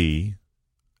 400Z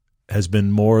has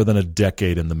been more than a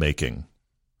decade in the making.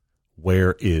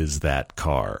 Where is that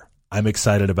car? I'm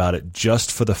excited about it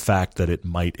just for the fact that it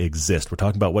might exist. We're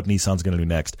talking about what Nissan's going to do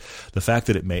next. The fact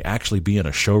that it may actually be in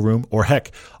a showroom, or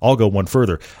heck, I'll go one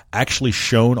further, actually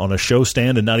shown on a show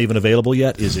stand and not even available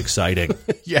yet is exciting.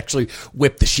 You actually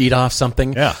whip the sheet off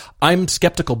something. Yeah. I'm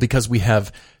skeptical because we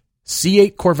have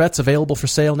C8 Corvettes available for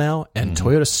sale now, and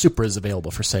Toyota Supras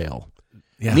available for sale.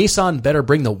 Yeah. Nissan better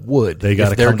bring the wood. They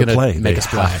got to come to play. Make they a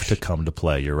splash. have to come to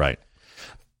play. You're right.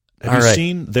 Have you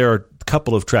seen, there are a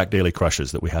couple of Track Daily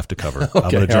Crushes that we have to cover. Okay,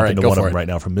 I'm going to jump into one of them it. right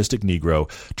now from Mystic Negro.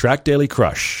 Track Daily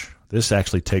Crush. This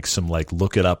actually takes some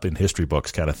look it up in history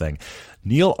books kind of thing.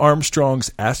 Neil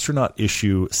Armstrong's astronaut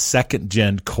issue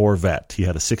second-gen Corvette. He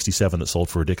had a 67 that sold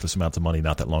for ridiculous amounts of money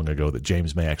not that long ago that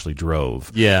James May actually drove.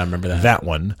 Yeah, I remember that. That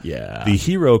one. Yeah. The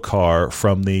hero car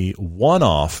from the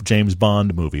one-off James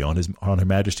Bond movie on Her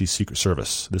Majesty's Secret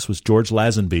Service. This was George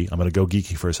Lazenby. I'm going to go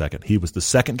geeky for a second. He was the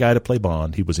second guy to play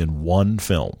Bond. He was in one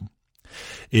film.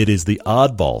 It is the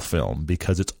oddball film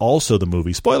because it's also the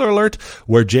movie, spoiler alert,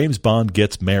 where James Bond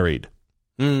gets married.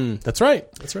 That's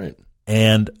right. That's right.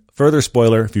 And Further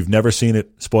spoiler, if you've never seen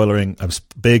it,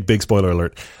 big spoiler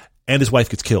alert, and his wife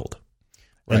gets killed.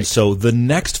 Right. And so the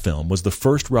next film was the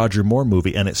first Roger Moore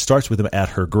movie, and it starts with him at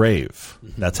her grave.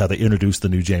 Mm-hmm. That's how they introduced the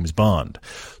new James Bond.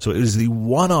 So it is the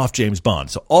one-off James Bond.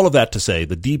 So all of that to say,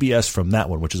 the DBS from that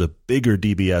one, which is a bigger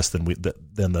DBS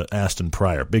than the Aston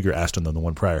prior, bigger Aston than the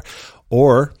one prior,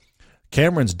 or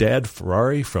Cameron's dad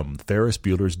Ferrari from Ferris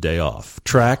Bueller's Day Off.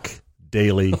 Track,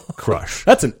 daily, crush.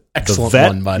 That's an excellent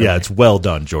one, by the way. Yeah, it's well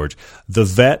done, George. The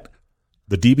Vet,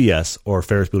 the DBS, or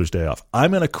Ferris Bueller's Day Off.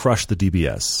 I'm going to crush the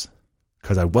DBS.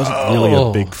 Because I wasn't really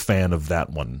a big fan of that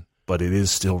one, but it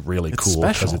is still really cool.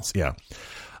 Special.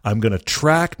 I'm going to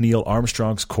track Neil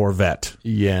Armstrong's Corvette.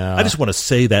 Yeah. I just want to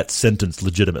say that sentence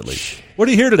legitimately. What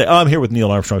are you here today? Oh, I'm here with Neil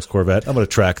Armstrong's Corvette. I'm going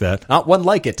to track that. Not one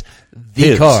like it.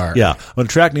 The car. Yeah. I'm going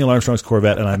to track Neil Armstrong's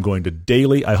Corvette, and I'm going to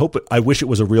daily, I wish it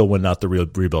was a real one, not the real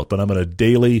rebuilt, but I'm going to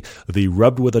daily the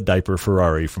rubbed with a diaper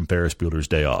Ferrari from Ferris Bueller's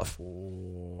Day Off.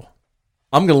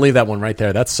 I'm going to leave that one right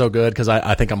there. That's so good because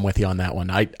I think I'm with you on that one.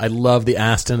 I love the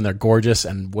Aston, and they're gorgeous.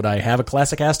 And would I have a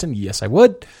classic Aston? Yes, I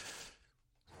would.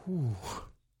 Whew.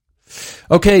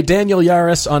 Okay, Daniel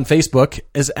Yaris on Facebook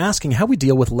is asking how we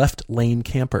deal with left lane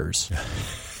campers.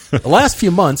 The last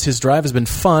few months, his drive has been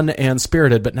fun and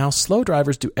spirited, but now slow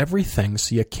drivers do everything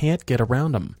so you can't get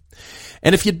around them.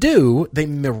 And if you do, they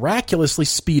miraculously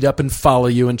speed up and follow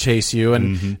you and chase you.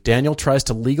 And Daniel tries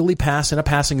to legally pass in a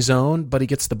passing zone, but he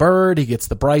gets the bird, he gets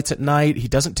the brights at night, he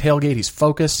doesn't tailgate, he's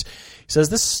focused. He says,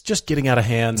 this is just getting out of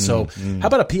hand. So how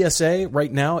about a PSA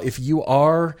right now? If you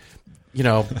are,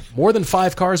 more than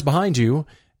 5 cars behind you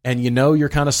and you're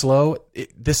kind of slow,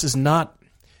 this is not,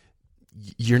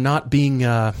 you're not being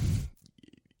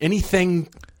anything.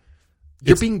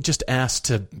 You're being just asked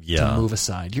to move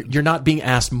aside. You're not being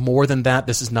asked more than that.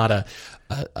 This is not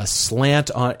a slant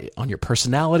on your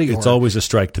personality. It's always a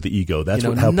strike to the ego. That's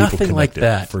how people connect like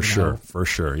that. For sure. For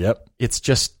sure. Yep. It's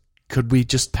just, could we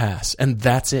just pass? And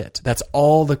that's it. That's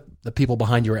all the people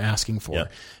behind you are asking for. Yeah.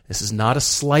 This is not a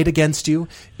slight against you.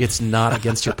 It's not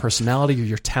against your personality or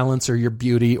your talents or your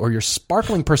beauty or your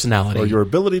sparkling personality. Or your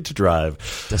ability to drive.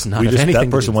 Does not have anything that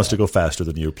person wants to go faster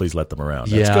than you. Please let them around.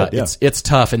 That's good. Yeah. It's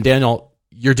tough. And Daniel,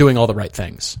 you're doing all the right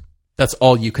things. That's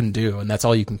all you can do, and that's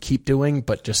all you can keep doing,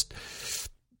 but just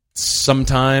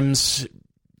sometimes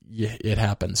it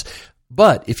happens.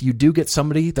 But if you do get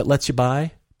somebody that lets you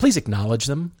by, please acknowledge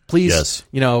them. Please,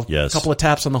 a couple of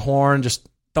taps on the horn, just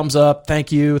thumbs up,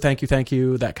 thank you,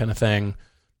 that kind of thing.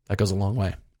 That goes a long way.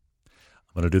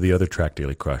 I'm going to do the other track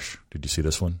daily crush. Did you see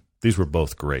this one? These were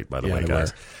both great, by the way,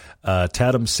 guys.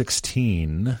 Tatum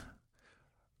 16,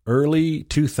 early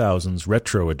 2000s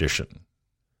retro edition.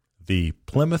 The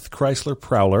Plymouth Chrysler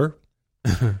Prowler,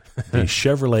 the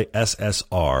Chevrolet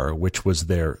SSR, which was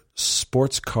their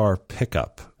sports car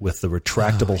pickup with the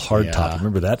retractable hardtop.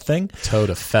 Remember that thing? Toad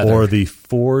of feather. Or the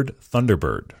Ford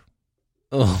Thunderbird.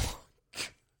 Oh.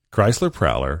 Chrysler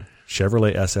Prowler,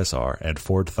 Chevrolet SSR, and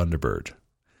Ford Thunderbird.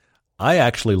 I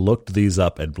actually looked these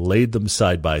up and laid them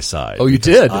side by side. Oh, you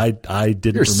did? I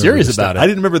didn't. You're serious about it. I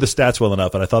didn't remember the stats well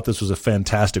enough, and I thought this was a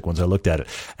fantastic one, so I looked at it.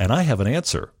 And I have an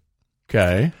answer.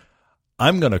 Okay.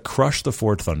 I'm going to crush the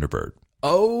Ford Thunderbird.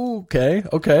 Oh,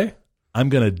 okay. I'm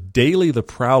going to daily the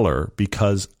Prowler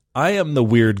because I am the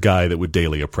weird guy that would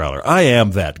daily a Prowler. I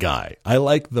am that guy. I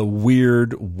like the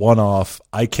weird one-off,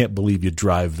 I can't believe you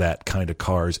drive that kind of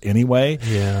cars anyway.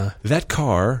 Yeah. That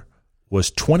car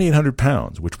was 2,800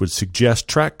 pounds, which would suggest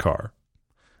track car.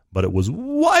 But it was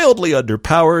wildly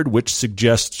underpowered, which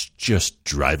suggests just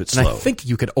drive it slow. And I think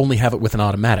you could only have it with an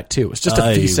automatic, too. It's just a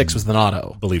V6 with an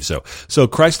auto. Believe so. So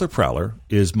Chrysler Prowler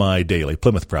is my daily.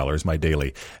 Plymouth Prowler is my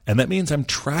daily. And that means I'm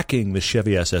tracking the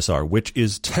Chevy SSR, which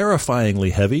is terrifyingly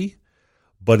heavy,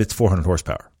 but it's 400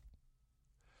 horsepower.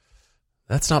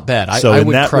 That's not bad. So I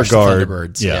would crush regard, the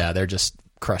Thunderbirds. Yeah, they're just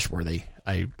crush-worthy.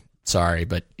 Sorry,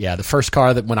 but yeah, the first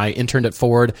car that when I interned at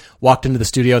Ford, walked into the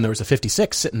studio and there was a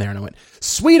 56 sitting there and I went,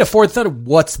 sweet, a Ford Thunder.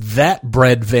 What's that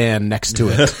bread van next to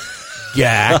it?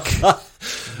 Gack.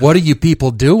 What are you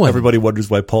people doing? Everybody wonders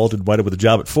why Paul didn't wind up with a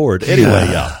job at Ford. Anyway,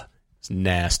 yeah. It's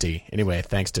nasty. Anyway,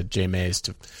 thanks to Jay Mays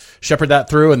to shepherd that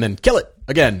through and then kill it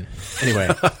again. Anyway,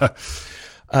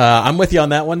 I'm with you on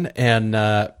that one. And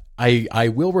I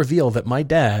will reveal that my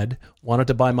dad wanted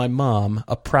to buy my mom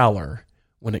a Prowler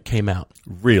when it came out.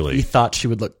 Really? He thought she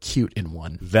would look cute in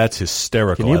one. That's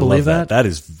hysterical. Can you believe that? That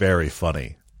is very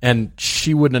funny. And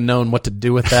she wouldn't have known what to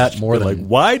do with that more than... like,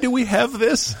 why do we have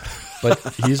this? But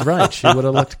he's right. She would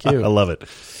have looked cute. I love it.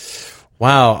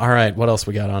 Wow. All right. What else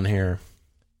we got on here?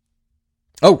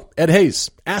 Oh, Ed Hayes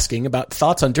asking about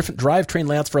thoughts on different drivetrain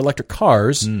layouts for electric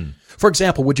cars. For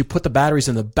example, would you put the batteries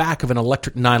in the back of an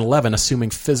electric 911, assuming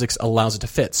physics allows it to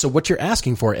fit? So what you're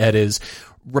asking for, Ed, is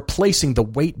replacing the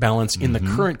weight balance in the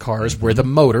current cars where the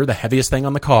motor, the heaviest thing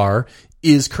on the car,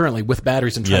 is currently with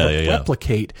batteries and trying to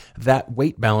replicate that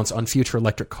weight balance on future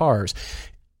electric cars.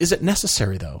 Is it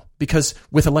necessary, though? Because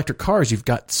with electric cars, you've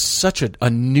got such a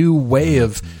new way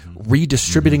of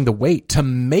redistributing the weight to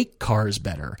make cars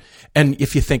better. And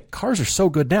if you think cars are so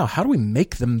good now, how do we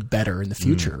make them better in the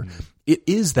future? It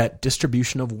is that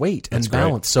distribution of weight and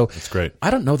balance. So that's great. I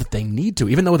don't know that they need to,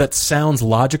 even though that sounds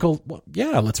logical. Well,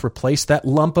 yeah, let's replace that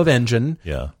lump of engine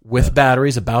with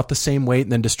batteries about the same weight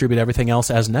and then distribute everything else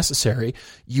as necessary.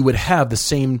 You would have the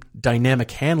same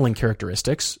dynamic handling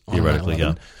characteristics. Theoretically,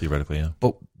 yeah.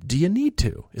 But do you need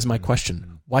to, is my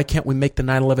question. Why can't we make the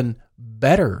 911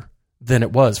 better than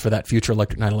it was for that future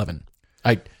electric 911?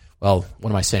 Well, what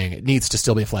am I saying? It needs to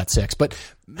still be a flat six, but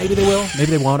maybe they will,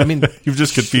 maybe they won't. I mean, you've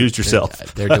just confused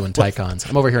yourself. They're doing Taycons.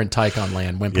 I'm over here in Taycon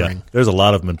land, whimpering. Yeah, there's a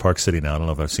lot of them in Park City now. I don't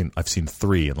know if I've seen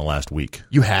 3 in the last week.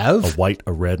 You have? A white,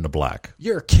 a red, and a black.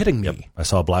 You're kidding me. Yep. I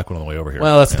saw a black one on the way over here.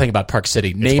 Well, that's the thing about Park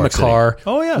City. Name Park a car. City.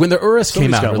 Oh yeah. When the Urus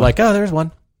came out, we're like, oh, there's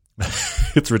one.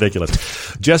 It's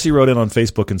ridiculous. Jesse wrote in on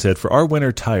Facebook and said, for our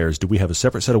winter tires, do we have a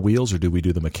separate set of wheels or do we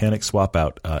do the mechanic swap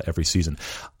out every season?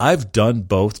 I've done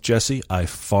both, Jesse. I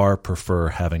far prefer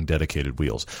having dedicated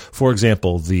wheels. For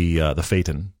example, the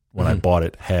Phaeton, when I bought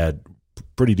it, had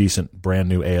pretty decent brand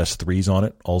new AS3s on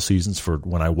it all seasons for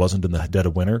when I wasn't in the dead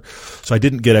of winter. So I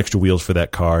didn't get extra wheels for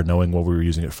that car, knowing what we were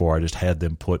using it for. I just had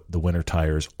them put the winter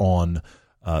tires on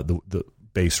the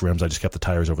base rims. I just kept the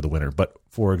tires over the winter. But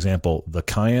for example, the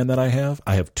Cayenne that I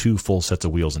have 2 full sets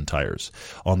of wheels and tires.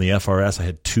 On the FRS, I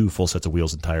had 2 full sets of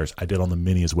wheels and tires. I did on the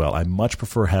Mini as well. I much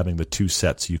prefer having the 2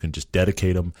 sets. You can just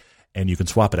dedicate them and you can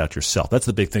swap it out yourself. That's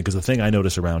the big thing, because the thing I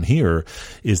notice around here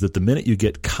is that the minute you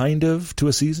get kind of to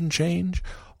a season change,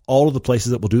 all of the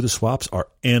places that will do the swaps are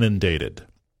inundated.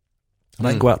 And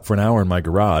I can go out for an hour in my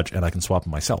garage and I can swap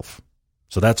them myself.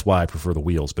 So that's why I prefer the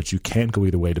wheels, but you can go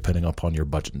either way depending upon your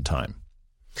budget and time.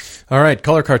 All right,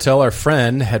 Color Cartel, our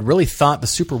friend, had really thought the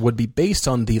Supra would be based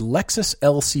on the Lexus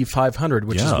LC500,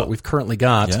 which is what we've currently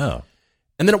got. Yeah.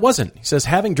 And then it wasn't. He says,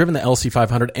 having driven the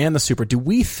LC500 and the Supra, do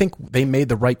we think they made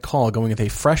the right call going with a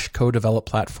fresh co-developed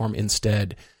platform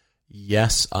instead?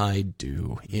 Yes, I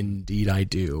do. Indeed, I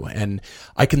do. And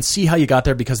I can see how you got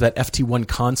there because that FT1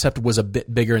 concept was a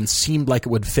bit bigger and seemed like it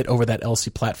would fit over that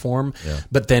LC platform. Yeah.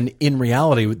 But then in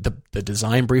reality, the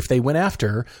design brief they went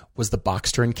after was the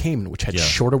Boxster and Cayman, which had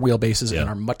shorter wheelbases and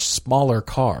are much smaller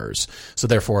cars. So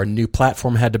therefore, a new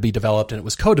platform had to be developed and it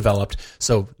was co-developed.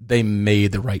 So they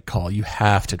made the right call. You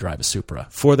have to drive a Supra.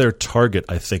 For their target,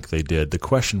 I think they did. The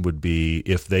question would be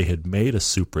if they had made a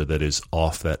Supra that is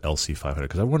off that LC500,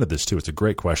 because I wanted this too. It's a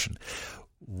great question.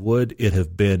 Would it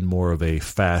have been more of a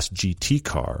fast GT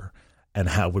car, and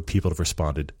how would people have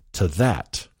responded to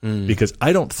that? Because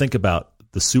I don't think about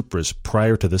the Supras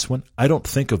prior to this one. I don't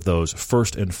think of those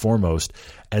first and foremost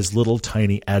as little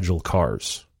tiny agile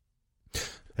cars.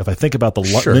 If I think about the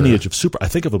lineage of Supra, I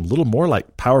think of them a little more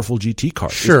like powerful GT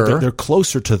cars. Sure. They're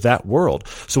closer to that world.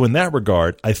 So in that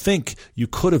regard, I think you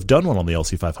could have done one on the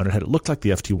LC500 had it looked like the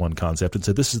FT1 concept and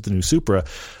said, this is the new Supra.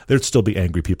 There'd still be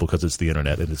angry people because it's the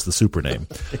internet and it's the Supra name.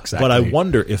 Exactly. But I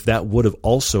wonder if that would have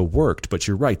also worked. But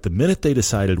you're right. The minute they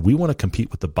decided we want to compete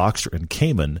with the Boxster and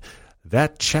Cayman,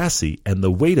 that chassis and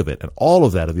the weight of it and all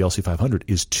of that of the LC500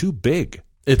 is too big.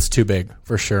 It's too big,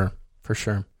 for sure. For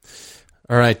sure.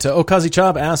 All right. Okazi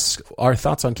Chab asks our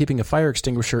thoughts on keeping a fire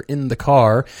extinguisher in the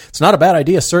car. It's not a bad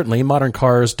idea, certainly. Modern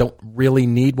cars don't really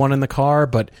need one in the car,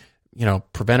 but, you know,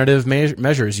 preventative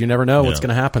measures, you never know what's going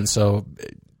to happen. So,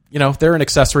 you know, they're an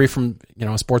accessory from, you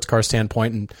know, a sports car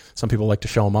standpoint, and some people like to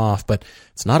show them off, but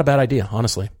it's not a bad idea,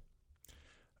 honestly.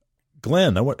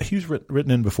 Glenn, he's written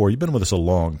in before. You've been with us a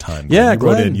long time. Glenn. Yeah, you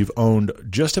Glenn. wrote in. You've owned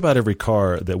just about every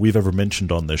car that we've ever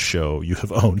mentioned on this show. You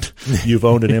have owned. You've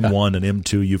owned an M1, an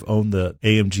M2. You've owned the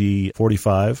AMG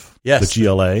 45, yes, the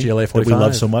GLA, GLA 45 that we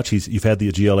love so much. You've had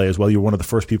the GLA as well. You were one of the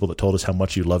first people that told us how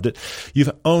much you loved it. You've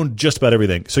owned just about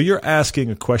everything. So you're asking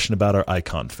a question about our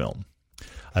Icon film.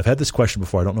 I've had this question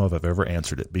before. I don't know if I've ever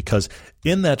answered it, because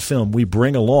in that film we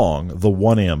bring along the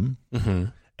 1M.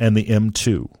 And the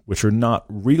M2, which are not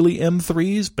really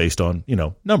M3s based on, you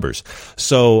know, numbers.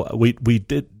 So we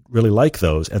did really like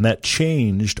those, and that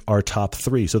changed our top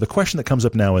 3. So the question that comes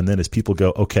up now and then is people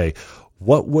go, okay,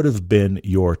 what would have been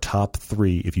your top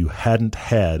 3 if you hadn't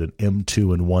had an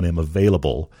M2 and 1M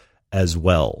available as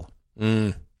well?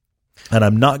 And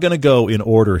I'm not going to go in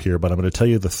order here, but I'm going to tell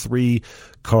you the 3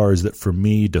 cars that for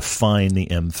me define the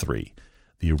M3.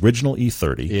 the original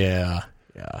E30, Yeah.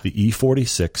 the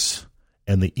E46,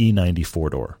 and the E90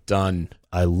 four-door. Done.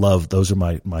 I love, those are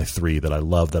my three that I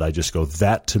love, that I just go,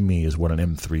 that to me is what an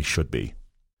M3 should be.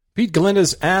 Pete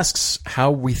Galindez asks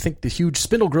how we think the huge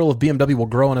spindle grill of BMW will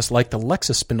grow on us like the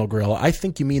Lexus spindle grill. I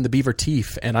think you mean the beaver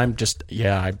teeth, and I'm just,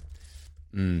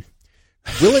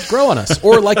 Will it grow on us?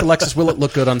 Or like the Lexus, will it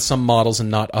look good on some models and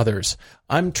not others?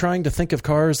 I'm trying to think of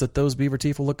cars that those beaver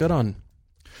teeth will look good on.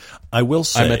 I will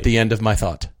say, I'm at the end of my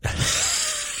thought.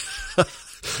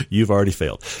 You've already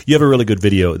failed. You have a really good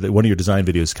video. One of your design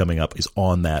videos coming up is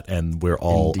on that, and we're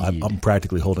all. I'm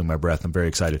practically holding my breath. I'm very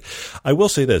excited. I will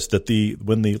say this: that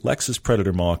when the Lexus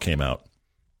Predator Mach came out,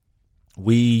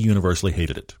 we universally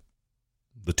hated it.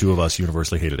 The two of us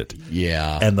universally hated it.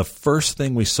 Yeah. And the first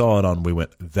thing we saw it on, we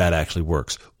went, that actually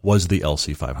works, was the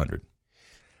LC500.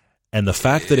 And the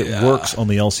fact that it works on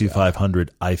the LC500,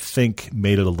 I think,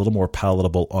 made it a little more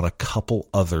palatable on a couple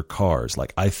other cars.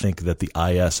 Like, I think that the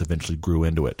IS eventually grew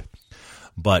into it.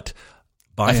 But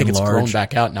by and large, I think it's grown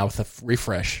back out now with a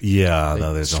refresh. Yeah,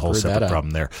 no, there's a whole separate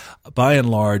problem there. By and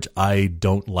large, I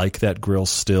don't like that grille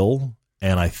still.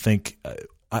 And I think,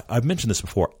 I've mentioned this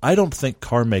before, I don't think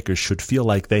car makers should feel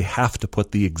like they have to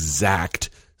put the exact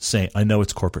same, I know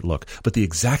it's corporate look, but the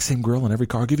exact same grille on every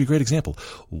car. I'll give you a great example.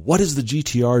 What is the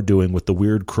GTR doing with the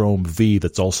weird chrome V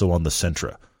that's also on the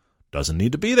Sentra? Doesn't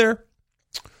need to be there.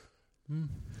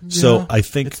 So I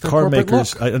think car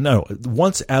makers, I don't know,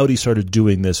 once Audi started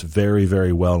doing this very,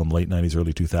 very well in the late 90s,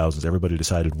 early 2000s, everybody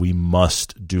decided we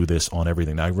must do this on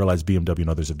everything. Now, I realize BMW and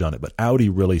others have done it, but Audi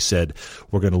really said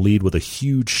we're going to lead with a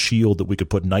huge shield that we could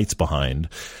put knights behind,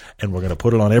 and we're going to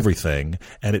put it on everything,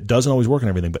 and it doesn't always work on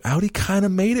everything, but Audi kind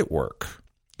of made it work.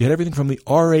 You had everything from the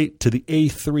R8 to the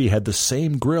A3 had the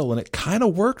same grille, and it kind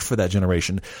of worked for that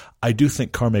generation. I do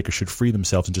think car makers should free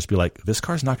themselves and just be like, this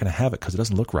car's not going to have it because it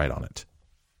doesn't look right on it.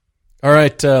 All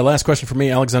right, last question for me.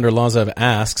 Alexander Lazav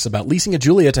asks about leasing a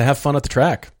Giulia to have fun at the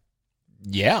track.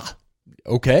 Yeah,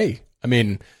 okay. I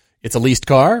mean, it's a leased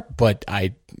car, but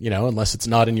unless it's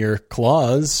not in your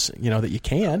clause, that you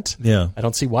can't. Yeah, I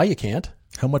don't see why you can't.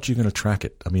 How much are you going to track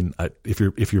it? I mean, if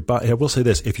you're I will say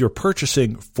this: if you're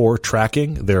purchasing for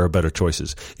tracking, there are better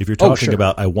choices. If you're talking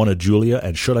about I want a Giulia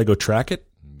and should I go track it?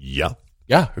 Yeah,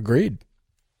 agreed.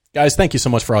 Guys, thank you so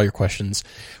much for all your questions.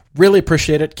 Really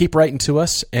appreciate it. Keep writing to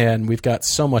us, and we've got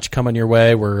so much coming your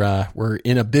way. We're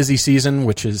in a busy season,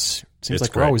 which seems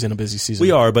like we're always in a busy season.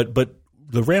 We are, but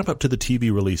the ramp up to the TV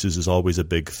releases is always a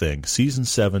big thing. Season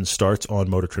 7 starts on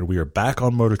Motor Trend. We are back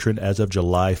on Motor Trend as of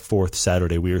July 4th,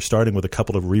 Saturday. We are starting with a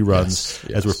couple of reruns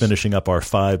as we're finishing up our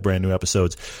 5 brand new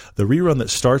episodes. The rerun that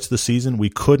starts the season, we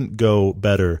couldn't go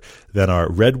better than our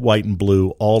red, white, and blue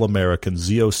All-American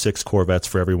Z06 Corvettes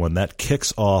for everyone. That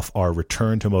kicks off our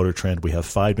return to Motor Trend. We have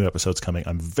 5 new episodes coming.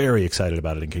 I'm very excited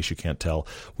about it, in case you can't tell.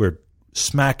 We're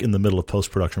smack in the middle of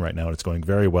post-production right now, and it's going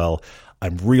very well.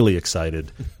 I'm really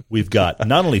excited. We've got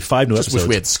not only 5 new episodes. Wish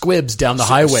we had squibs down the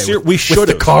highway. We should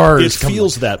have. The cars. It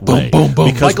feels that way. Boom, boom, boom.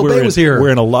 Because Michael Bay was here. We're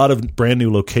in a lot of brand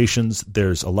new locations.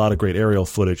 There's a lot of great aerial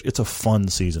footage. It's a fun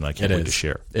season. I can't wait to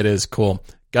share. It is cool.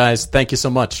 Guys, thank you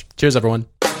so much. Cheers, everyone.